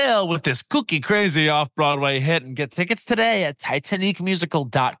set sail with this cookie crazy off-Broadway hit and get tickets today at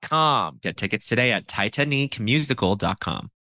TitanicMusical.com. Get tickets today at TitanicMusical.com.